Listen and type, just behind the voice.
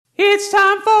It's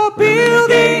time for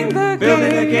building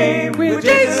the game with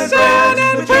Jason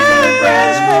and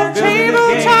Friends.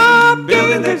 Tabletop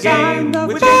game design,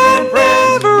 the fun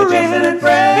never ends.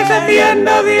 It's at the end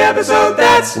of the episode,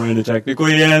 that's when it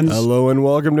technically ends. Hello and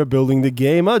welcome to Building the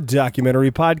Game, a documentary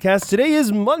podcast. Today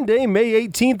is Monday, May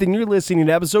 18th, and you're listening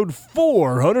to episode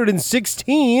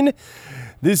 416.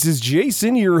 This is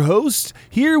Jason, your host,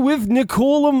 here with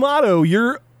Nicole Amato,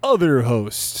 your other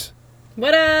host.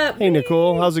 What up? Hey,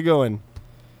 Nicole. How's it going?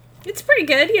 It's pretty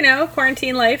good, you know,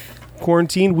 quarantine life.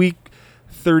 Quarantine week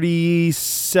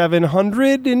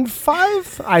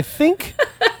 3,705, I think.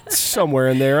 Somewhere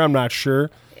in there. I'm not sure.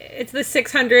 It's the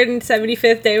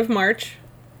 675th day of March.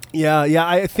 Yeah.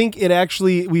 I think it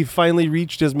actually, we finally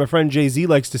reached, as my friend Jay-Z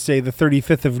likes to say, the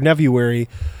 35th of Nevuary.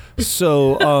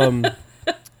 So,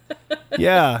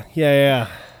 yeah.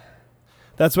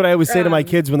 That's what I always say to my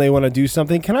kids when they want to do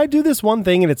something. Can I do this one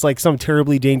thing? And it's like some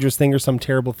terribly dangerous thing or some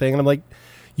terrible thing. And I'm like,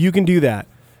 you can do that.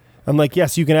 I'm like,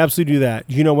 yes, you can absolutely do that.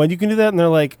 You know when you can do that? And they're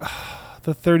like,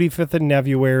 the 35th of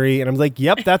Nevuary. And I'm like,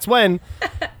 yep, that's when.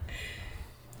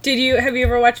 Have you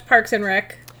ever watched Parks and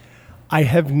Rec? I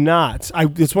have not.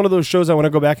 It's one of those shows I want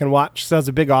to go back and watch. So I was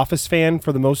a big Office fan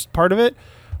for the most part of it.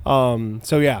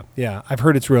 So yeah, I've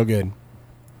heard it's real good.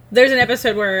 There's an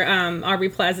episode where Aubrey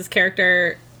Plaza's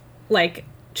character, like,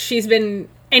 she's been,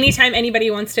 anytime anybody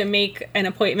wants to make an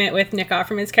appointment with Nick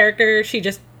Offerman's character, she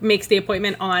just makes the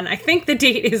appointment on, I think the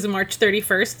date is March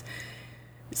 31st.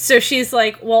 So she's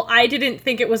like, well, I didn't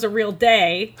think it was a real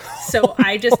day, so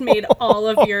I just made all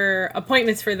of your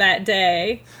appointments for that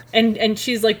day. And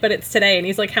she's like, but it's today. And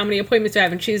he's like, how many appointments do I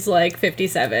have? And she's like,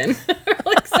 57. Or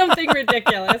like something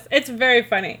ridiculous. It's very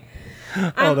funny.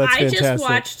 Oh, that's fantastic. I just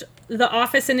watched The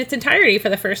Office in its entirety for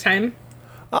the first time.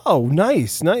 Oh,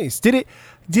 nice. Did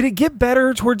it get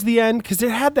better towards the end? Because it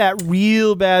had that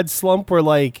real bad slump where,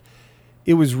 like,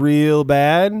 it was real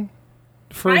bad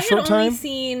for a short time.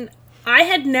 I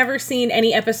had never seen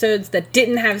any episodes that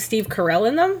didn't have Steve Carell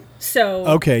in them. So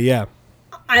okay, yeah.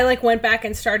 I like went back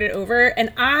and started over,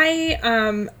 and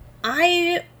I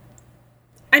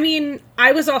mean,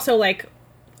 I was also like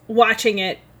watching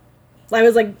it. I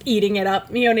was like eating it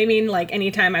up, you know what I mean? Like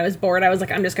anytime I was bored, I was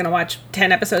like, I'm just going to watch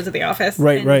 10 episodes of The Office.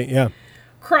 Right, yeah.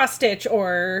 Cross stitch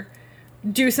or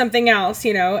do something else,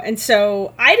 you know? And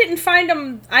so I didn't find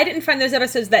those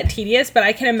episodes that tedious, but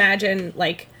I can imagine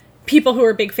like people who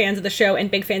are big fans of the show and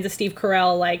big fans of Steve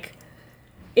Carell, like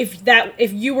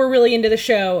if you were really into the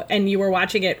show and you were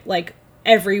watching it like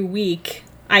every week,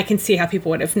 I can see how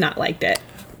people would have not liked it.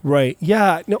 Right.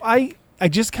 Yeah. No, I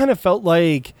just kind of felt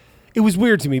like it was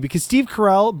weird to me because Steve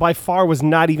Carell by far was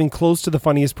not even close to the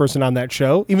funniest person on that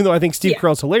show, even though I think Steve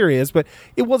Carell's hilarious, but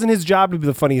it wasn't his job to be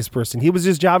the funniest person. He was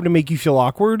his job to make you feel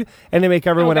awkward and to make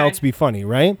everyone else be funny,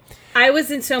 right? I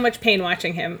was in so much pain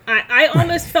watching him. I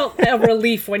almost felt a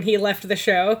relief when he left the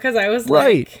show because I was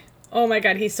like, oh my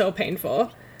God, he's so painful.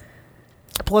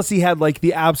 Plus he had like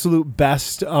the absolute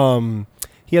best,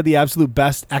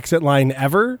 exit line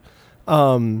ever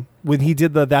when he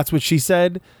did the That's What She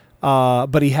Said.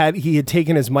 But he had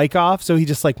taken his mic off, so he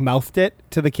just like mouthed it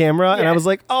to the camera, and I was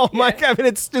like, "Oh my God!" I mean,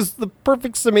 it's just the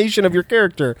perfect summation of your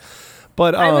character.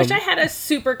 But I wish I had a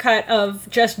super cut of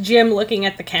just Jim looking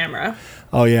at the camera.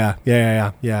 Oh yeah.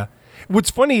 What's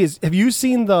funny is, have you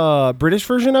seen the British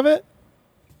version of it?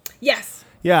 Yes.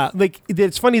 Yeah, like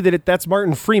it's funny that that's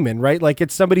Martin Freeman, right? Like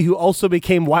it's somebody who also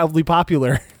became wildly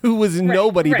popular, who was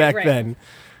nobody back then.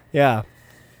 Yeah.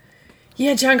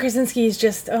 Yeah, John Krasinski is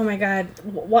just, oh my God,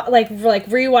 like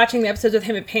rewatching the episodes with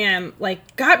him and Pam,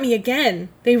 like got me again.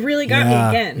 They really got me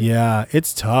again. Yeah,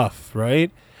 it's tough,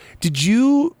 right?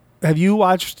 Have you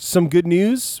watched some Good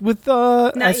News with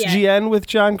SGN with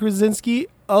John Krasinski?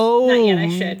 Oh, not yet. I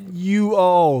should.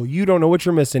 You don't know what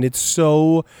you're missing. It's so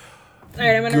all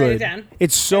right, I'm gonna write it down.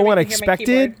 It's so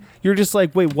unexpected. You're just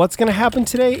like, wait, what's gonna happen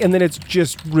today? And then it's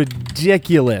just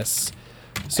ridiculous.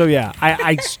 So yeah,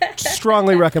 I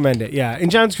strongly recommend it. Yeah,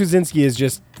 and John Krasinski he's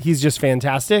just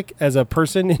fantastic as a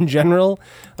person in general,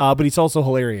 but he's also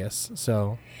hilarious.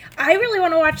 So I really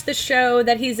want to watch the show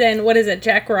that he's in. What is it,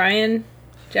 Jack Ryan?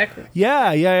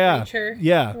 Yeah. Sure.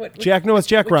 Yeah. It's Jack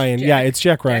Ryan. Jack? Yeah, it's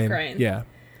Jack Ryan. Jack Ryan. Yeah.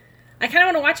 I kind of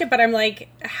want to watch it, but I'm like,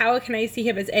 how can I see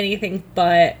him as anything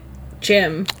but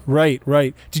Jim? Right.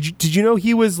 Did you know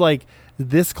he was like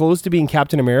this close to being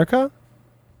Captain America?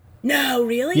 No,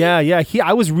 really? Yeah.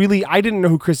 I didn't know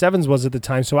who Chris Evans was at the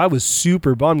time, so I was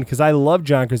super bummed because I love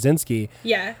John Krasinski.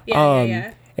 Yeah.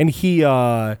 And he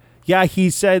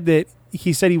said that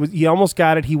he almost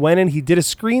got it. He went in, he did a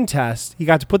screen test. He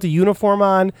got to put the uniform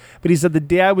on, but he said the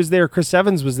day I was there, Chris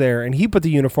Evans was there, and he put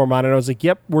the uniform on, and I was like,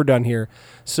 yep, we're done here.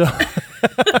 So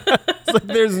It's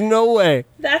like, there's no way.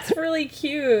 That's really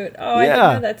cute. Oh, I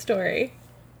didn't know that story.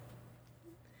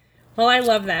 Well, I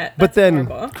love that. But That's then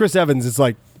adorable. Chris Evans is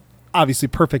like obviously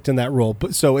perfect in that role.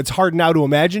 But so it's hard now to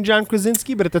imagine John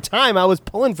Krasinski, but at the time I was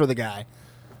pulling for the guy.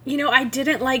 You know, I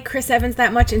didn't like Chris Evans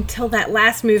that much until that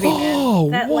last movie, man. Oh,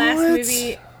 That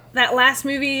last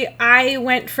movie, I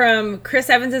went from Chris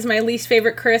Evans is my least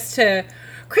favorite Chris to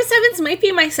Chris Evans might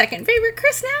be my second favorite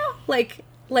Chris now.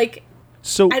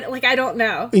 So I don't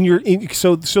know.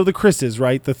 So the Chris's,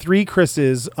 right? The three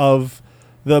Chris's of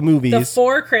the movies. The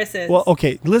four Chris's. Well,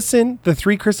 okay, listen, the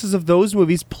three Chris's of those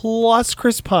movies plus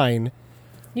Chris Pine.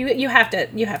 You have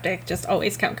to just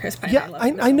always count Chris Pine. Yeah, love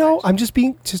him I so know. much. I'm just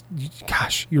being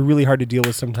gosh, you're really hard to deal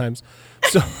with sometimes.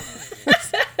 So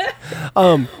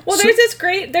well, there's this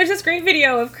great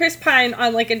video of Chris Pine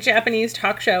on like a Japanese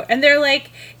talk show, and they're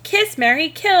like, kiss, marry,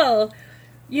 kill.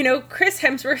 You know, Chris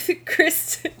Hemsworth,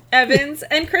 Chris Evans,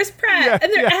 and Chris Pratt. Yeah,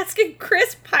 and they're asking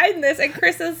Chris Pine this, and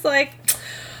Chris is like,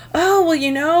 oh, well,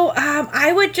 you know,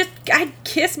 I'd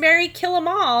kiss, marry, kill them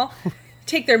all.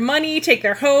 Take their money, take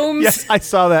their homes. Yes, I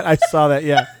saw that,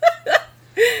 yeah.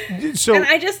 So, and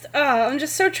I'm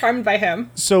just so charmed by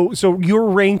him. So your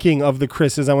ranking of the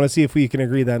Chris's, I want to see if we can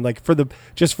agree then. Like for the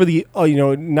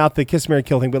not the kiss, marry,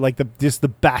 kill thing, but like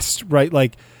the best, right?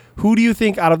 Like, who do you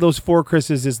think out of those four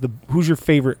Chris's who's your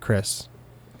favorite Chris?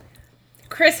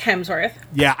 Chris Hemsworth.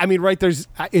 Yeah, I mean, right,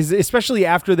 especially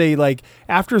after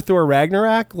Thor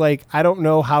Ragnarok, like, I don't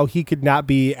know how he could not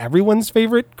be everyone's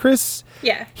favorite Chris.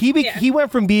 Yeah. He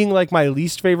went from being like my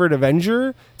least favorite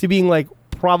Avenger to being like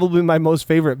probably my most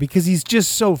favorite because he's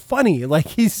just so funny. Like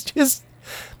he's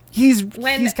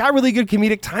got really good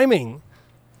comedic timing.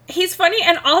 He's funny,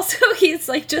 and also he's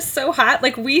like just so hot.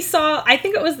 Like I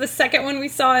think it was the second one we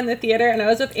saw in the theater, and I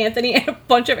was with Anthony and a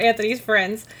bunch of Anthony's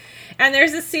friends. And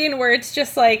there's a scene where it's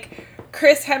just like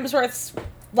Chris Hemsworth's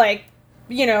like,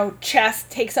 you know, chest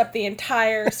takes up the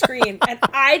entire screen. And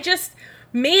I just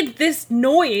made this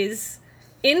noise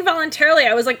involuntarily.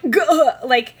 I was like, gah!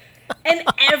 Like, and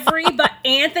but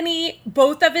Anthony,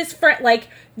 both of his friends, like,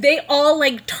 they all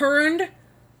like turned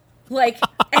like,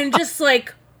 and just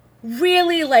like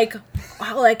really like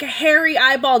Harry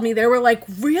eyeballed me. They were like,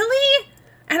 really?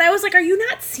 And I was like, are you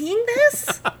not seeing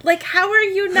this? Like, how are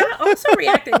you not also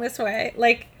reacting this way?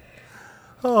 Like,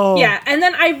 yeah. And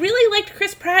then I really liked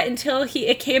Chris Pratt until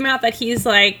it came out that he's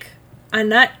like a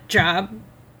nut job.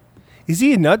 Is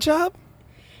he a nut job?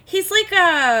 He's like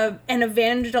an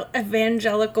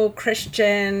evangelical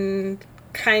Christian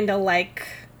kind of like.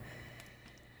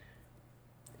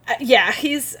 Yeah,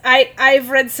 I've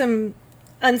read some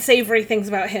unsavory things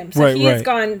about him, so he's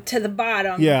gone to the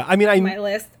bottom. Yeah, I mean, of my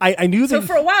list. I knew that. So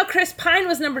for a while, Chris Pine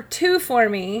was number 2 for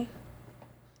me,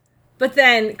 but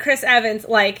then Chris Evans,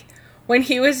 like when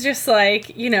he was just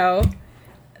like, you know,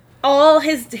 all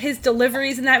his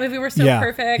deliveries in that movie were so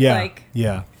perfect.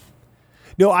 Yeah.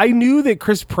 No, I knew that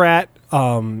Chris Pratt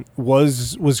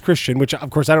was Christian, which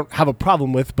of course I don't have a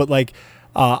problem with, but like.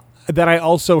 Then I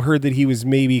also heard that he was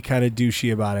maybe kind of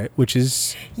douchey about it, which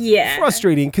is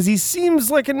frustrating because he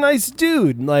seems like a nice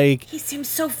dude. Like he seems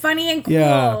so funny and cool.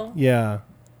 Yeah.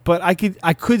 But I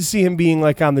could see him being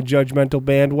like on the judgmental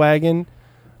bandwagon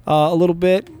a little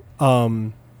bit.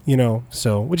 You know,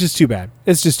 so which is too bad.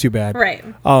 It's just too bad. Right.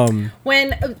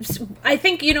 When I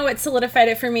think what solidified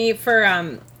it for me for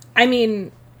I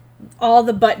mean. All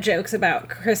the butt jokes about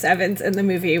Chris Evans in the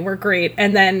movie were great,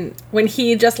 and then when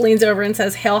he just leans over and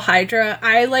says "Hail Hydra,"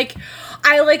 I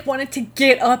wanted to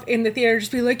get up in the theater,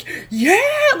 just be like, "Yeah!"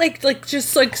 like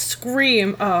just like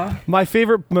scream. My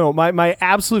favorite, my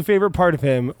absolute favorite part of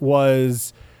him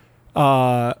was,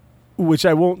 which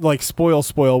I won't like spoil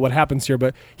what happens here,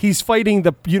 but he's fighting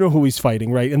who he's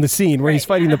fighting, right? In the scene where he's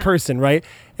fighting the person, right?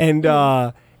 And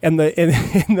And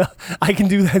the I can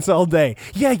do this all day.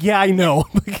 Yeah, I know.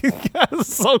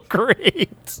 It's so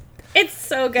great. It's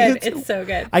so good. It's so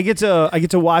good. I get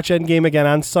to watch Endgame again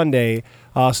on Sunday.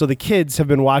 So the kids have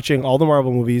been watching all the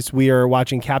Marvel movies. We are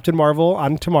watching Captain Marvel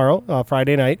on tomorrow,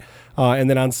 Friday night, and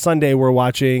then on Sunday we're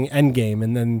watching Endgame,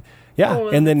 and then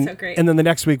so great. And then the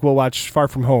next week we'll watch Far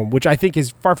From Home, which I think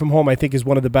is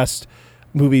one of the best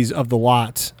movies of the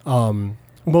lot.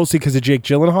 Mostly because of Jake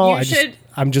Gyllenhaal.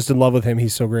 I'm just in love with him.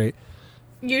 He's so great.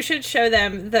 You should show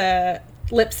them the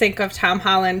lip sync of Tom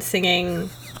Holland singing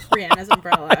Rihanna's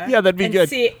Umbrella. Yeah, that'd be good.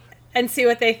 See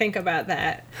what they think about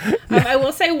that. I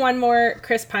will say one more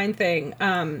Chris Pine thing.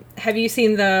 Have you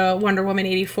seen the Wonder Woman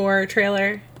 84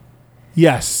 trailer?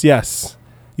 Yes.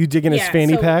 You digging his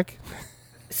fanny pack?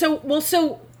 I'm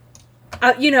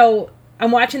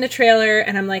watching the trailer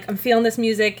and I'm like, I'm feeling this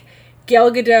music.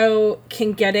 Gal Gadot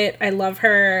can get it. I love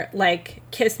her. Like,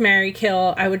 kiss, marry,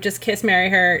 kill. I would just kiss, marry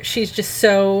her. She's just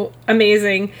so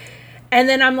amazing. And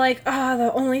then I'm like, oh,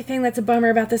 the only thing that's a bummer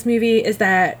about this movie is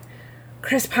that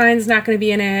Chris Pine's not going to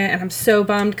be in it. And I'm so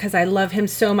bummed because I love him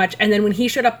so much. And then when he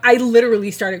showed up, I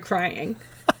literally started crying.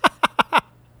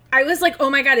 I was like, oh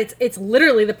my God, it's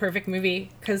literally the perfect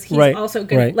movie because he's also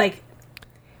good. Right. Like,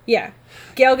 yeah.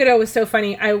 Gal Gadot was so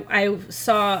funny.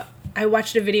 I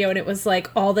watched a video and it was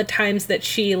like all the times that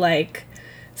she like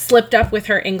slipped up with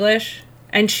her English,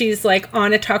 and she's like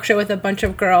on a talk show with a bunch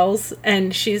of girls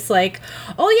and she's like,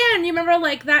 oh yeah, and you remember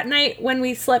like that night when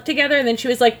we slept together? And then she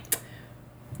was like,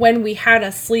 when we had a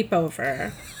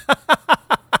sleepover.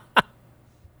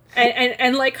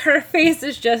 and like her face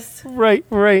is just right.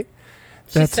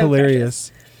 That's so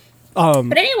hilarious.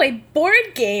 But anyway,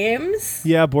 board games.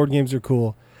 Yeah, board games are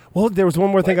cool. Well, there was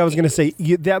one more thing I was going to say.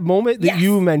 That moment that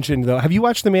you mentioned, though. Have you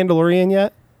watched The Mandalorian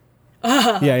yet?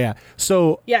 Yeah.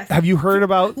 So, yes. Have you heard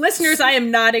about... Listeners, I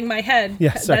am nodding my head.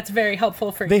 Yes, that's very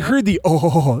helpful for you. They heard the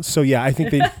so yeah, I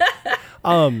think they...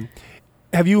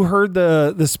 have you heard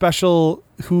the special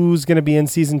who's going to be in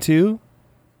season 2?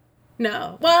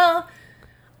 No. Well,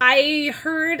 I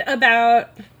heard about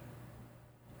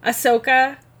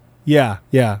Ahsoka. Yeah.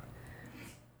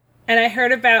 And I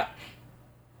heard about...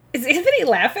 Is Anthony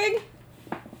laughing?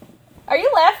 Are you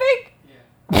laughing?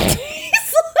 Yeah.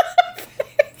 He's laughing.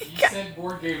 You said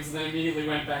board games and then immediately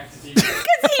went back to TV.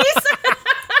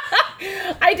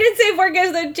 I did say board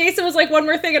games, then Jason was like, one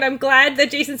more thing, and I'm glad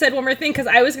that Jason said one more thing, because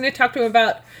I was going to talk to him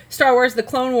about Star Wars The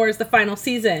Clone Wars, the final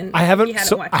season. I haven't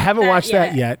watched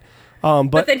that yet.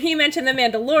 But then he mentioned The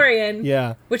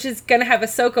Mandalorian, which is going to have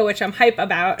Ahsoka, which I'm hype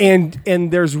about. And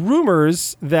there's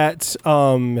rumors that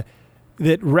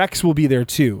that Rex will be there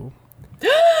too.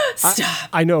 Stop.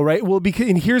 I know, right? Well, because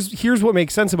and here's what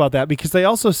makes sense about that, because they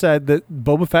also said that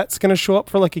Boba Fett's going to show up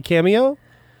for like a cameo.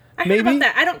 I heard about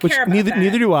that. I don't care about that.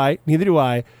 Neither do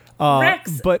I.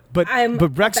 Rex, but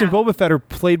Rex and Boba Fett are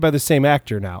played by the same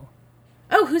actor now.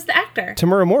 Oh, who's the actor?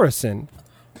 Tamura Morrison.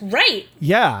 Right.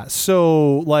 Yeah.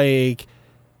 So like,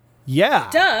 yeah.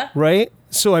 Duh. Right.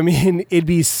 So I mean, it'd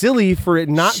be silly for it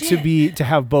not to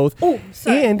have both. Oh,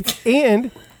 sorry.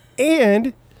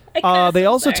 And they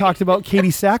also talked about Katie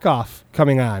Sackhoff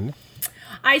coming on.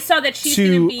 I saw that she's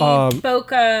going to be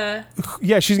Boca.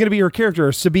 Yeah, she's going to be her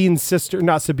character, Sabine's sister,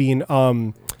 not Sabine.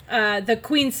 The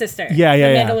Queen's sister. Yeah.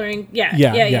 Mandalorian.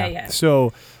 Yeah.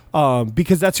 So,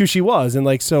 because that's who she was, and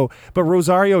like so, but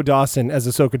Rosario Dawson as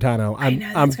Ahsoka Tano,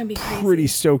 I'm pretty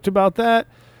stoked about that.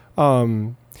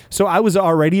 So I was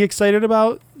already excited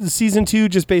about season 2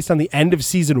 just based on the end of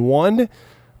season 1.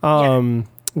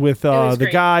 With the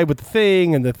guy with the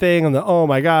thing and the oh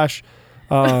my gosh.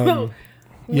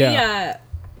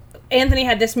 Anthony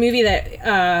had this movie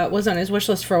that was on his wish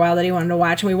list for a while that he wanted to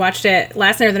watch, and we watched it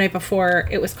last night or the night before.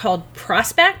 It was called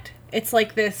Prospect. It's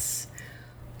like this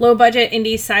low budget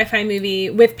indie sci-fi movie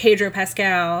with Pedro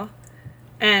Pascal,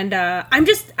 and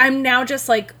I'm now just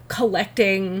like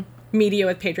collecting media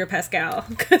with Pedro Pascal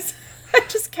because I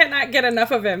just cannot get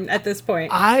enough of him at this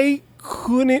point. I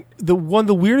couldn't. The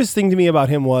weirdest thing to me about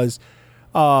him was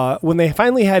when they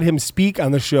finally had him speak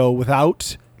on the show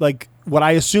without like what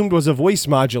I assumed was a voice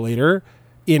modulator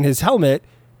in his helmet.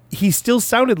 He still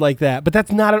sounded like that, but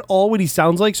that's not at all what he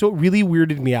sounds like. So it really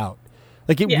weirded me out.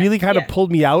 Like it really kind of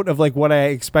pulled me out of like what I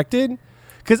expected.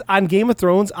 Because on Game of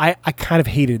Thrones, I kind of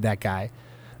hated that guy.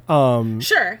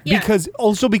 Sure. Yeah.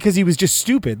 Because he was just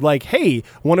stupid. Like, hey,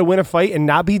 want to win a fight and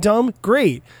not be dumb?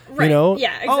 Great. Right. You know?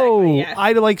 Yeah, exactly.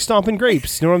 I like stomping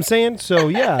grapes. You know what I'm saying? So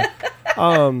yeah.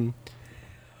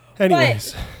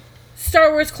 Anyways. But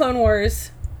Star Wars Clone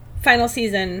Wars final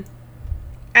season,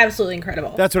 absolutely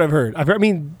incredible. That's what I've heard.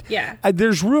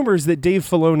 There's rumors that Dave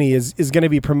Filoni is going to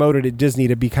be promoted at Disney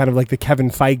to be kind of like the Kevin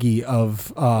Feige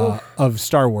of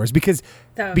Star Wars because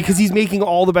he's making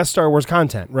all the best Star Wars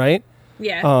content, right?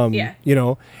 Yeah. You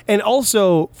know, and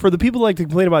also for the people who like to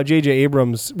complain about J.J.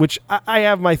 Abrams, which I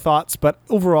have my thoughts, but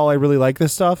overall I really like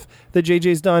this stuff that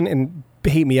J.J.'s done, and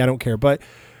hate me, I don't care. But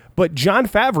Jon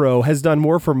Favreau has done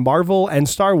more for Marvel and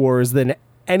Star Wars than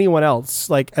anyone else,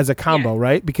 like as a combo,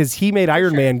 right? Because he made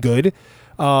Iron Man good,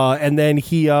 and then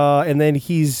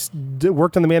he's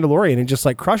worked on The Mandalorian and just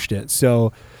like crushed it.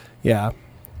 So, yeah.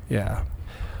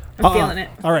 I'm feeling it.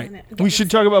 All right. We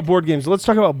should talk about board games. Let's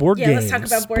talk about board games. Yeah, let's talk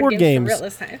about board games for real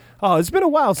this time. Oh, it's been a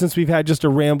while since we've had just a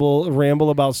ramble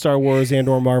about Star Wars and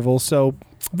or Marvel. So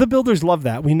the builders love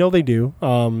that. We know they do.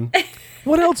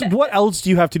 What else do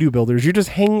you have to do, builders? You're just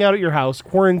hanging out at your house,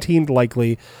 quarantined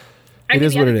likely. The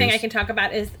other thing I can talk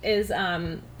about is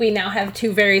we now have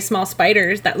 2 very small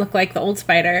spiders that look like the old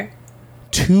spider.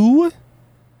 2?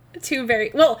 two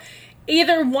very well,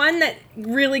 either one that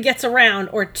really gets around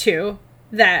or two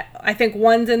that I think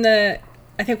one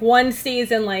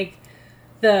stays in like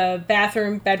the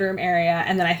bathroom, bedroom area,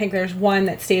 and then I think there's one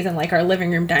that stays in like our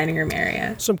living room, dining room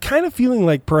area. So I'm kind of feeling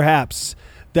like perhaps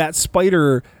that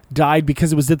spider died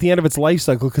because it was at the end of its life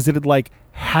cycle because it had like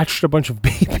hatched a bunch of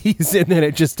babies and then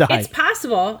it just died. It's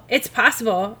possible. It's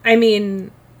possible. I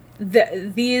mean,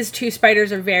 these two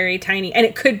spiders are very tiny, and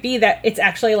it could be that it's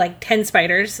actually like 10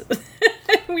 spiders.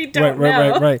 We don't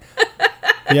know. Right.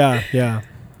 Yeah.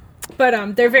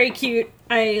 But they're very cute.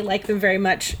 I like them very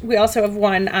much. We also have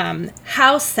one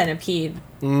house centipede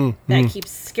that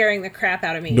keeps scaring the crap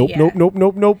out of me. Nope.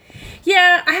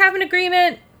 Yeah, I have an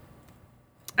agreement.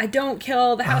 I don't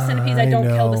kill the house centipedes. I don't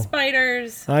kill the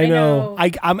spiders. I know.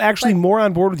 I'm actually more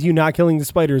on board with you not killing the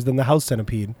spiders than the house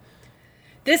centipede.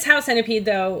 This house centipede,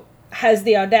 though, has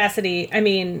the audacity. I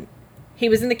mean, he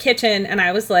was in the kitchen, and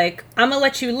I was like, I'm going to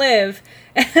let you live.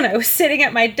 And I was sitting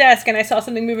at my desk, and I saw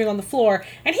something moving on the floor.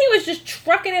 And he was just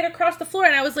trucking it across the floor.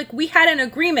 And I was like, we had an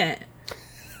agreement.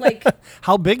 Like,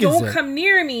 how big is it? Don't come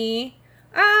near me.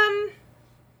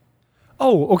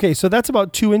 Oh, okay. So that's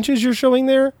about 2 inches you're showing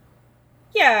there?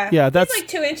 Yeah. Yeah, that's He's like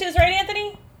 2 inches, right, Anthony?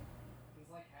 He's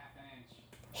like half an inch.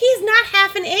 He's not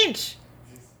half an inch.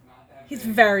 He's not that He's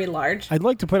big. very large. I'd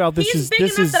like to point out He's big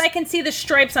enough that I can see the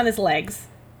stripes on his legs.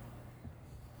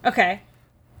 Okay.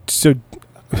 So,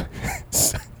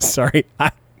 sorry.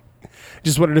 I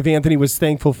just wondered if Anthony was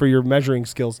thankful for your measuring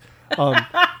skills.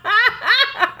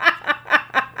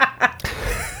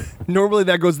 Normally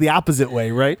that goes the opposite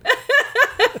way, right?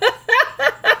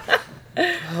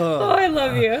 Oh, I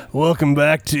love you. Welcome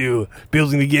back to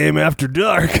Building the Game After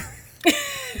Dark.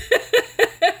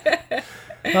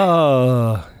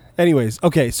 Anyways,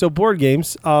 okay, so board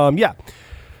games. Yeah.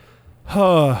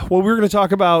 Well, we're going to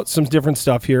talk about some different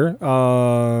stuff here.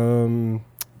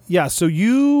 Yeah, so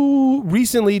you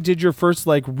recently did your first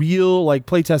like real like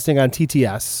playtesting on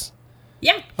TTS.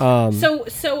 Yeah.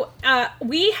 So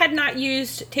we had not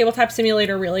used Tabletop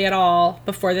Simulator really at all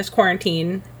before this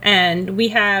quarantine, and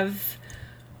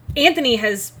Anthony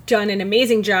has done an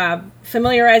amazing job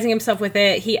familiarizing himself with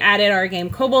it. He added our game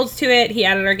Kobolds to it. He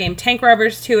added our game Tank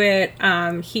Robbers to it.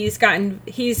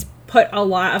 He's put a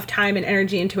lot of time and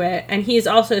energy into it, and he's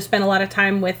also spent a lot of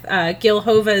time with Gil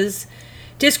Hova's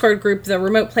Discord group, the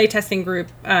remote playtesting group.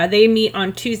 They meet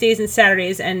on Tuesdays and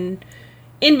Saturdays, and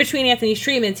in between Anthony's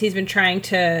treatments, he's been trying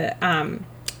to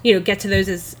get to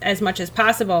those as much as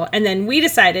possible. And then we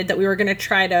decided that we were going to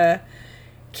try to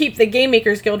keep the Game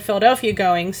Makers Guild Philadelphia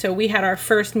going, so we had our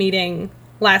first meeting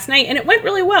last night, and it went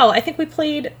really well. I think we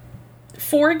played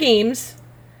 4 games,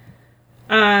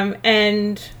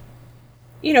 and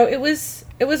it was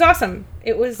awesome.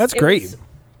 That's great.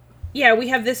 Yeah, we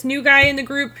have this new guy in the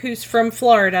group who's from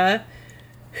Florida,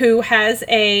 who has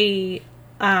a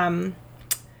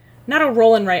not a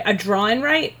roll and write, a draw and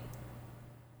write.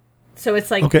 So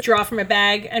it's like draw from a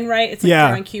bag and write. It's like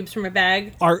drawing cubes from a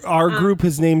bag. Our group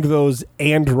has named those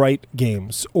and write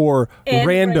games or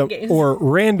random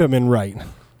and write.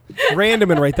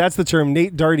 Random and write. That's the term.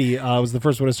 Nate Darty was the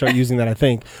first one to start using that, I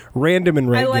think. Random and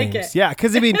write like games. It. Yeah,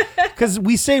 because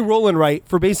we say roll and write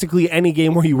for basically any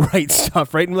game where you write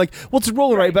stuff, right? And we're like, well, it's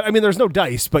roll and write, but I mean, there's no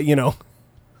dice, but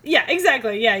Yeah,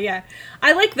 exactly. Yeah.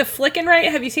 I like the flick and write.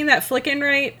 Have you seen that flick and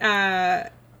write?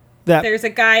 There's a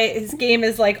guy, his game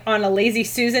is like on a Lazy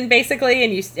Susan basically,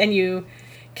 and you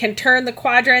can turn the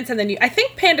quadrants, and then I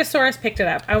think Pandasaurus picked it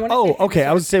up. I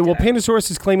would say, well,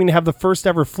 Pandasaurus is claiming to have the first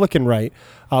ever flick and write,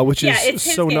 which is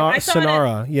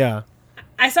Sonara. Yeah.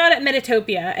 I saw it at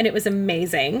Metatopia, and it was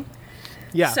amazing.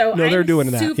 Yeah. So they're doing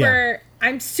that. Yeah.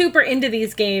 I'm super into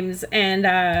these games,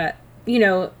 and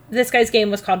this guy's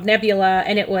game was called Nebula,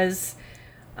 and it was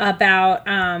about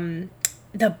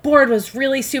the board was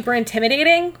really super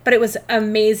intimidating, but it was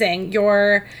amazing.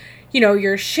 Your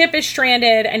ship is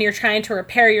stranded and you're trying to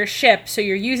repair your ship. So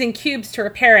you're using cubes to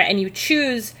repair it, and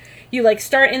you like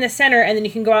start in the center, and then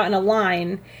you can go out in a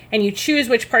line and you choose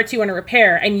which parts you want to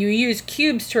repair, and you use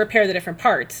cubes to repair the different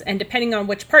parts. And depending on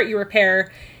which part you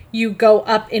repair, you go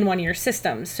up in one of your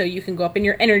systems. So you can go up in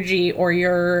your energy or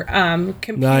your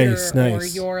computer or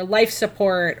your life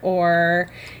support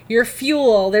or your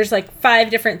fuel. There's like 5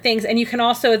 different things. And you can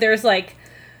also, there's like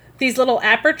these little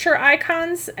aperture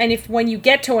icons. And when you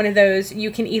get to one of those,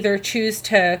 you can either choose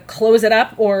to close it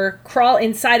up or crawl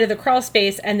inside of the crawl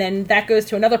space. And then that goes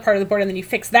to another part of the board, and then you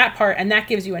fix that part, and that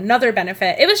gives you another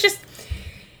benefit.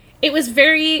 It was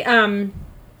very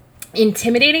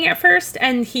intimidating at first,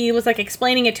 and he was like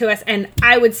explaining it to us, and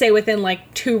I would say within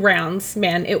like 2 rounds,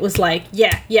 man, it was like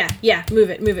yeah, move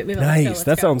it. Nice.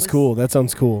 That sounds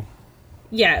cool.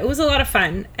 yeah, it was a lot of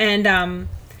fun. And,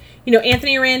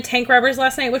 Anthony ran Tank Robbers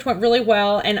last night, which went really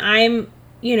well. And I'm,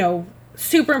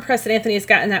 super impressed that Anthony has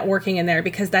gotten that working in there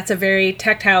because that's a very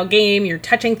tactile game. You're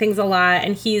touching things a lot.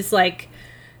 And he's like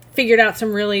figured out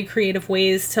some really creative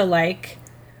ways to like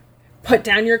put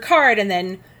down your card and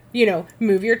then,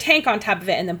 move your tank on top of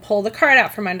it and then pull the card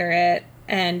out from under it.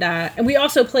 And we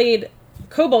also played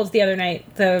Kobolds the other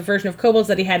night, the version of Kobolds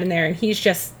that he had in there. And he's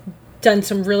just done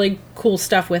some really cool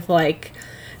stuff with like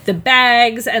the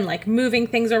bags and like moving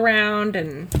things around,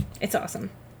 and it's awesome.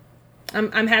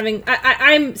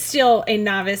 I'm still a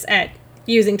novice at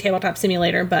using Tabletop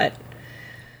Simulator, but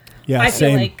Yeah, I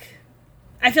same.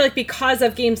 feel like because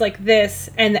of games like this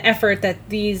and the effort that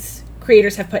these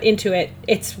creators have put into it,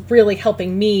 it's really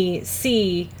helping me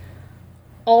see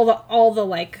all the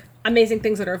like amazing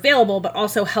things that are available, but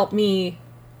also help me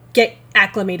get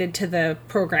acclimated to the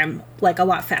program like a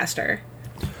lot faster.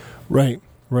 Right.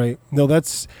 No,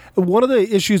 that's one of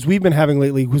the issues we've been having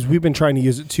lately because we've been trying to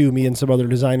use it too, me and some other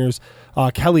designers.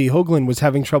 Kelly Hoagland was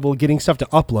having trouble getting stuff to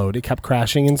upload. It kept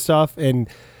crashing and stuff. And,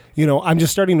 I'm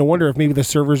just starting to wonder if maybe the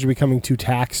servers are becoming too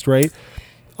taxed, right?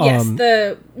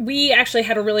 Yes, we actually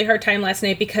had a really hard time last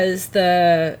night because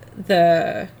the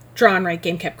Draw and Write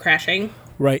game kept crashing.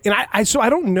 Right. And so I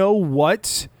don't know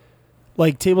what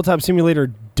like Tabletop Simulator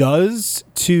does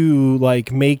to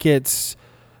like make it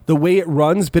the way it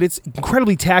runs, but it's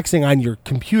incredibly taxing on your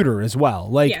computer as well.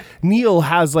 Like Yeah. Neil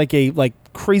has like a like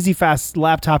crazy fast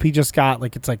laptop he just got,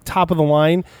 like it's like top of the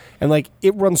line, and like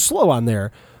it runs slow on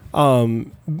there. Or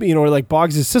like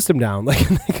bogs his system down. Like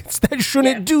that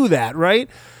shouldn't do that, right?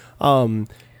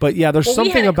 But yeah, there's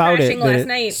something about it that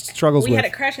it struggles with. We had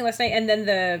it crashing last night, and then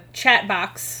the chat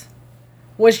box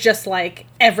was just like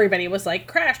everybody was like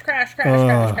crash.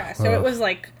 So it was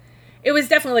like it was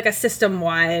definitely like a system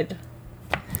wide.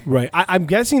 Right. I'm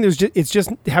guessing it's just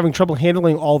having trouble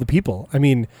handling all the people. I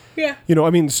mean, Yeah.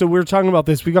 So we're talking about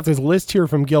this. We got this list here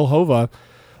from Gil Hova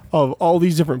of all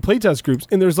these different playtest groups,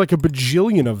 and there's like a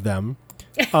bajillion of them.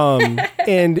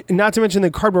 And not to mention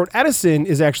that Cardboard Edison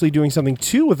is actually doing something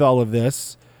too with all of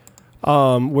this,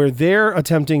 where they're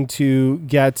attempting to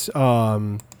get,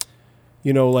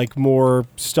 like more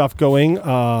stuff going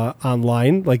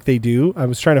online like they do. I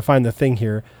was trying to find the thing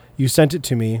here. You sent it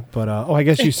to me, but I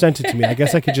guess you sent it to me. I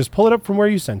guess I could just pull it up from where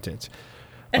you sent it.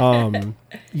 So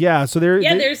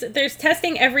there's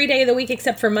testing every day of the week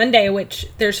except for Monday, which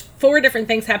there's 4 different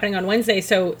things happening on Wednesday.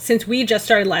 So since we just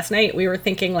started last night, we were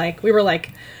thinking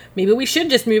maybe we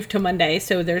should just move to Monday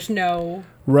so there's no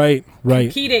right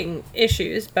competing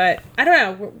issues. But I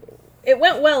don't know. It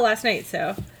went well last night,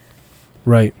 so.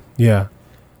 Right. Yeah.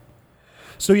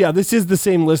 So yeah, this is the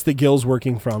same list that Gil's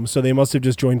working from, so they must have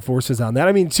just joined forces on that.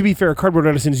 I mean, to be fair, Cardboard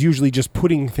Edison is usually just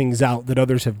putting things out that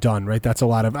others have done, right? That's a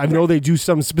lot of... I know they do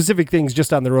some specific things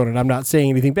just on their own, and I'm not saying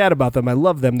anything bad about them. I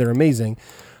love them. They're amazing.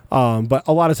 But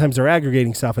a lot of times they're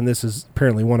aggregating stuff, and this is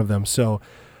apparently one of them. So,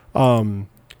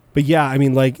 but yeah, I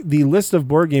mean, like, the list of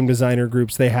board game designer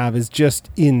groups they have is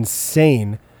just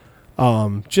insane.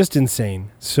 Just insane.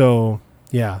 So,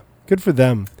 yeah. Good for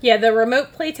them. Yeah, the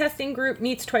remote playtesting group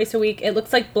meets twice a week. It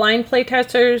looks like blind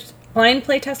playtesters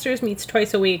meets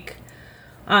twice a week.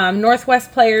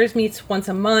 Northwest Players meets once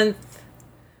a month.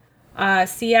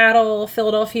 Seattle,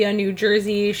 Philadelphia, New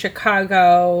Jersey,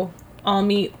 Chicago all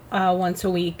meet once a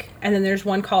week. And then there's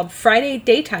one called Friday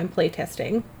Daytime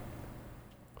Playtesting.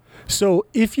 So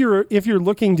if you're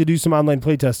looking to do some online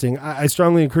playtesting, I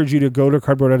strongly encourage you to go to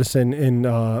Cardboard Edison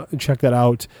and check that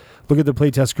out. Look at the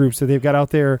playtest groups that they've got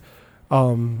out there.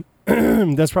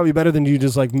 That's probably better than you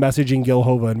just like messaging Gil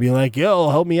Hova and being like, "Yo,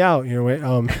 help me out."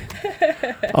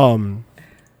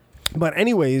 But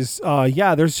anyways,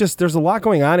 there's a lot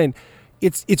going on, and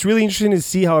it's really interesting to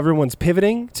see how everyone's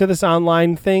pivoting to this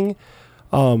online thing.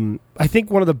 I think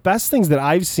one of the best things that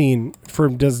I've seen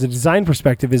from the design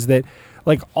perspective is that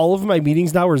like all of my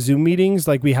meetings now are Zoom meetings.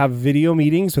 Like we have video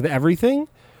meetings with everything.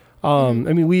 I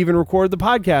mean, we even record the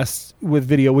podcast with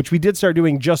video, which we did start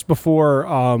doing just before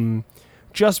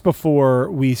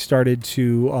we started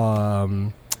to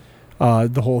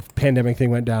the whole pandemic thing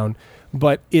went down.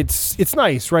 But it's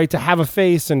nice, right, to have a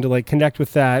face and to like connect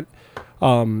with that.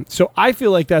 So I feel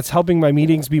like that's helping my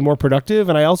meetings be more productive,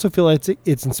 and I also feel like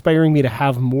it's inspiring me to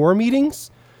have more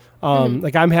meetings.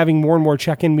 Like I'm having more and more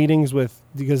check-in meetings with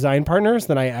the design partners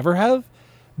than I ever have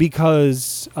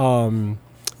because.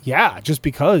 Just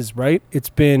because, right? It's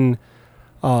been,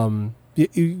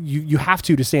 you have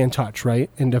to stay in touch, right?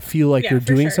 And to feel like you're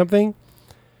doing something.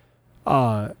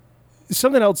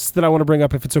 Something else that I want to bring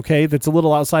up, if it's okay, that's a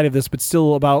little outside of this, but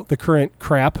still about the current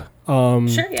crap. Sure,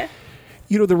 yeah.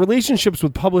 the relationships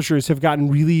with publishers have gotten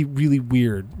really, really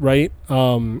weird, right?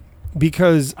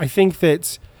 Because I think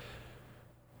that,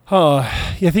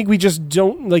 I think we just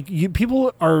don't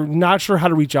people are not sure how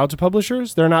to reach out to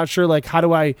publishers. They're not sure how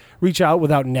do I reach out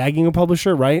without nagging a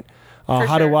publisher, right?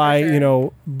 How do I,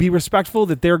 be respectful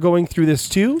that they're going through this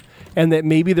too, and that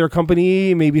maybe their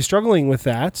company may be struggling with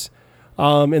that,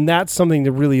 and that's something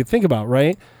to really think about,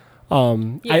 right?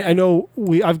 I know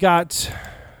I've got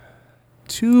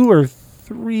 2 or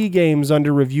 3 games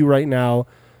under review right now,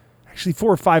 actually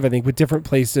 4 or 5, I think, with different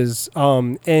places,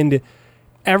 and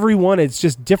every one it's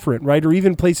just different, right? Or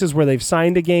even places where they've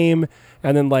signed a game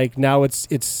and then now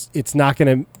it's not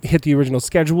going to hit the original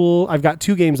schedule. I've got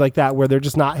 2 games like that where they're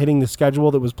just not hitting the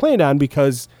schedule that was planned on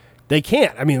because they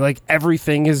can't. I mean,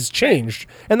 everything has changed,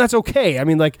 and that's okay. I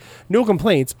mean, no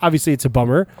complaints. Obviously, it's a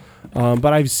bummer, but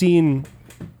I've seen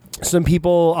some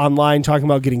people online talking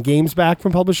about getting games back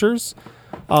from publishers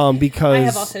because I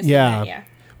have also seen that, yeah.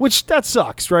 Which that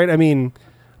sucks, right? I mean,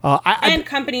 and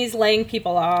companies laying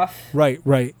people off. Right.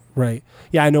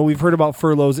 Yeah, I know we've heard about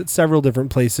furloughs at several different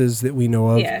places that we know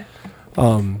of.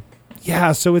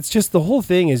 Yeah. So it's just the whole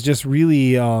thing is just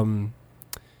really,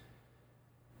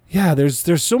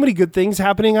 there's so many good things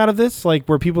happening out of this,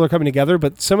 where people are coming together,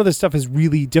 but some of this stuff is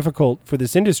really difficult for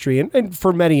this industry and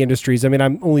for many industries. I mean,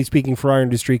 I'm only speaking for our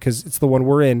industry because it's the one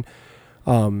we're in.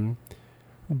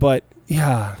 But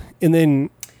yeah, and then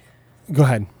go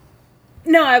ahead.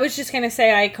 No, I was just going to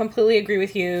say I completely agree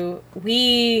with you.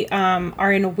 We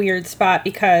are in a weird spot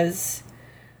because,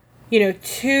 we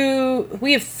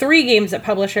have 3 games at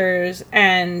publishers,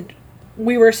 and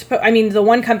we were the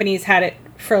one company's had it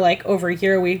for over a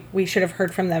year. We should have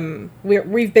heard from them.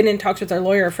 We've been in talks with our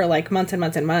lawyer for months and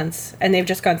months and months, and they've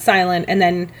just gone silent. And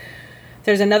then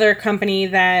there's another company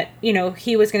that,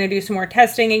 he was going to do some more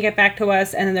testing and get back to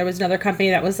us. And then there was another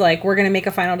company that was we're going to make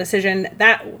a final decision.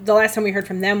 That the last time we heard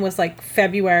from them was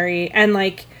February. And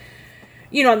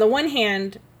on the one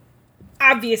hand,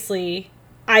 obviously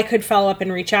I could follow up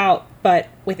and reach out, but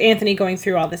with Anthony going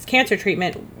through all this cancer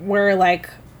treatment, we're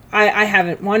I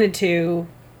haven't wanted to,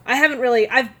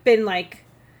 I've been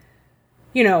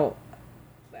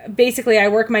basically I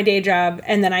work my day job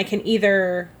and then I can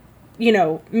either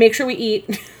make sure we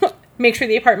eat, make sure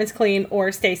the apartment's clean,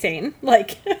 or stay sane.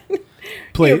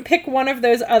 Pick one of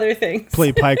those other things.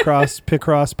 Play Picross,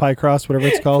 Picross, whatever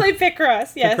it's called. Play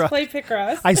Picross, yes, Picross. Play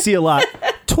Picross. I see a lot.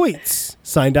 Tweets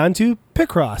signed on to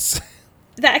Picross.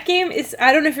 That game is,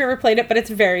 I don't know if you ever played it, but it's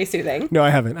very soothing. No, I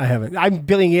haven't. I'm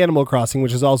playing Animal Crossing,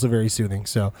 which is also very soothing.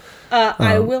 So,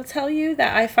 I will tell you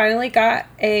that I finally got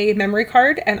a memory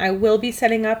card, and I will be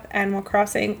setting up Animal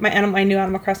Crossing, my new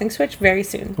Animal Crossing Switch very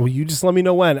soon. Well, you just let me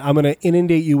know when. I'm going to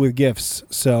inundate you with gifts.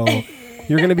 So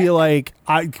you're going to be like,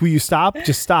 will you stop?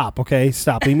 Just stop, okay?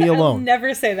 Stop. Leave me alone. I'll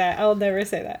never say that. I'm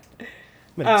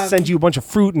going to send you a bunch of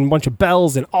fruit and a bunch of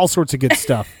bells and all sorts of good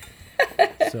stuff.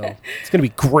 So it's going to be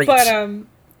great. But,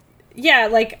 yeah,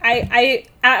 I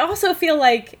also feel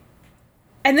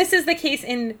and this is the case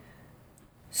in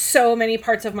so many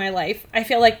parts of my life, I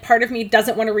feel part of me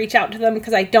doesn't want to reach out to them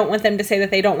because I don't want them to say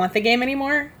that they don't want the game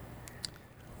anymore.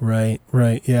 Right.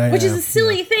 Yeah. Which is a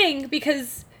silly thing,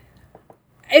 because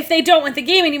if they don't want the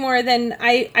game anymore, then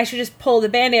I should just pull the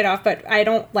Band-Aid off. But I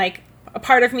don't a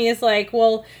part of me is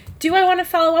well, do I want to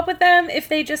follow up with them if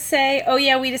they just say, oh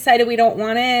yeah, we decided we don't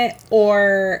want it,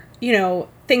 or,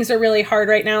 things are really hard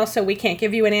right now, so we can't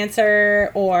give you an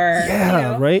answer, or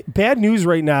right. Bad news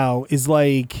right now is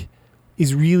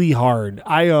really hard.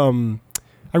 I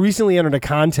recently entered a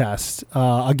contest,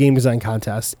 a game design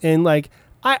contest, and I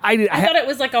thought it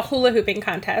was a hula hooping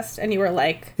contest, and you were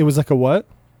it was a what?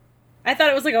 I thought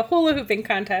it was a hula hooping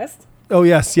contest. Oh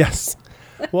yes.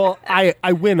 Well,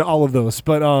 I win all of those,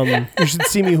 but you should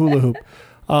see me hula hoop.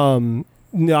 No,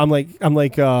 I'm like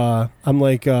oh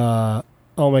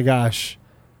my gosh.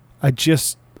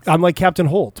 I'm like Captain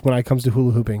Holt when it comes to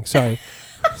hula hooping. Sorry.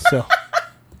 So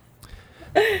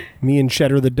me and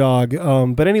Cheddar the dog.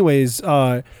 But anyways,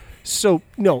 so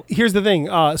no, here's the thing.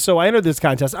 So I entered this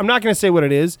contest. I'm not going to say what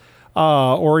it is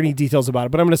or any details about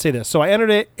it, but I'm going to say this. So I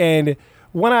entered it, and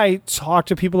when I talk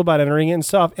to people about entering it and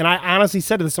stuff, and I honestly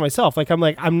said this to myself,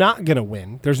 I'm not going to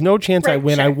win. There's no chance I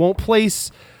win. Sure. I won't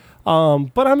place,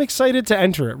 but I'm excited to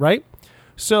enter it, right?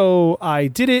 So I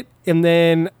did it, and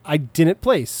then I didn't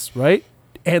place, right?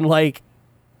 And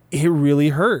it really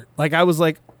hurt. I was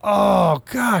oh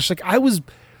gosh, I was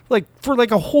for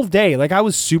a whole day, I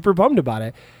was super bummed about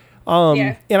it.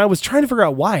 And I was trying to figure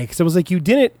out why, because I was you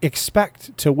didn't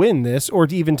expect to win this or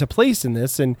even to place in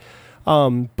this. And,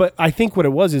 but I think what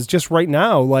it was is just right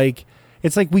now,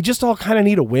 it's we just all kind of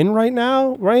need a win right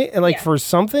now. Right. And for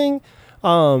something,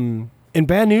 and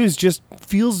Bad News just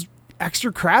feels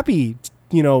extra crappy,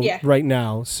 Yeah. right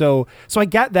now. So I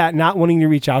get that, not wanting to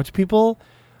reach out to people.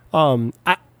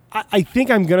 I think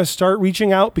I'm going to start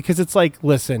reaching out, because it's like,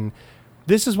 listen,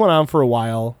 this has went on for a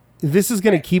while. This is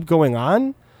going Right. to keep going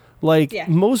on. Like, Yeah.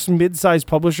 most mid-sized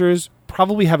publishers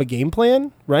probably have a game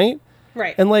plan, right?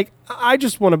 Right. And like, I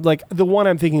just want to, like, the one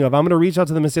I'm thinking of, I'm going to reach out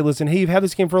to them and say, listen, hey, you've had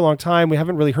this game for a long time. We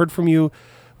haven't really heard from you.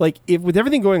 Like, if with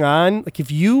everything going on, like, if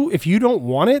you don't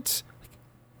want it,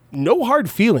 no hard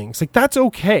feelings. Like, that's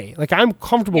okay. Like, I'm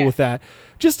comfortable Yeah. with that.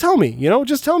 Just tell me,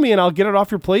 just tell me, and I'll get it off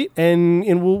your plate, and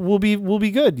we'll be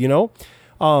good,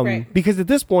 Right. Because at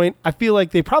this point, I feel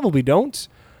like they probably don't.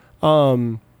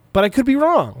 But I could be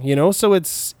wrong, so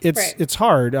it's Right. it's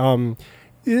hard.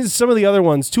 Some of the other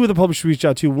ones, two of the publishers reached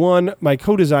out to. One, my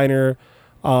co-designer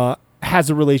has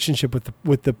a relationship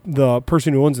with the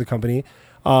person who owns the company,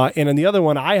 and in the other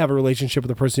one, I have a relationship with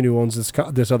the person who owns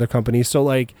this other company. So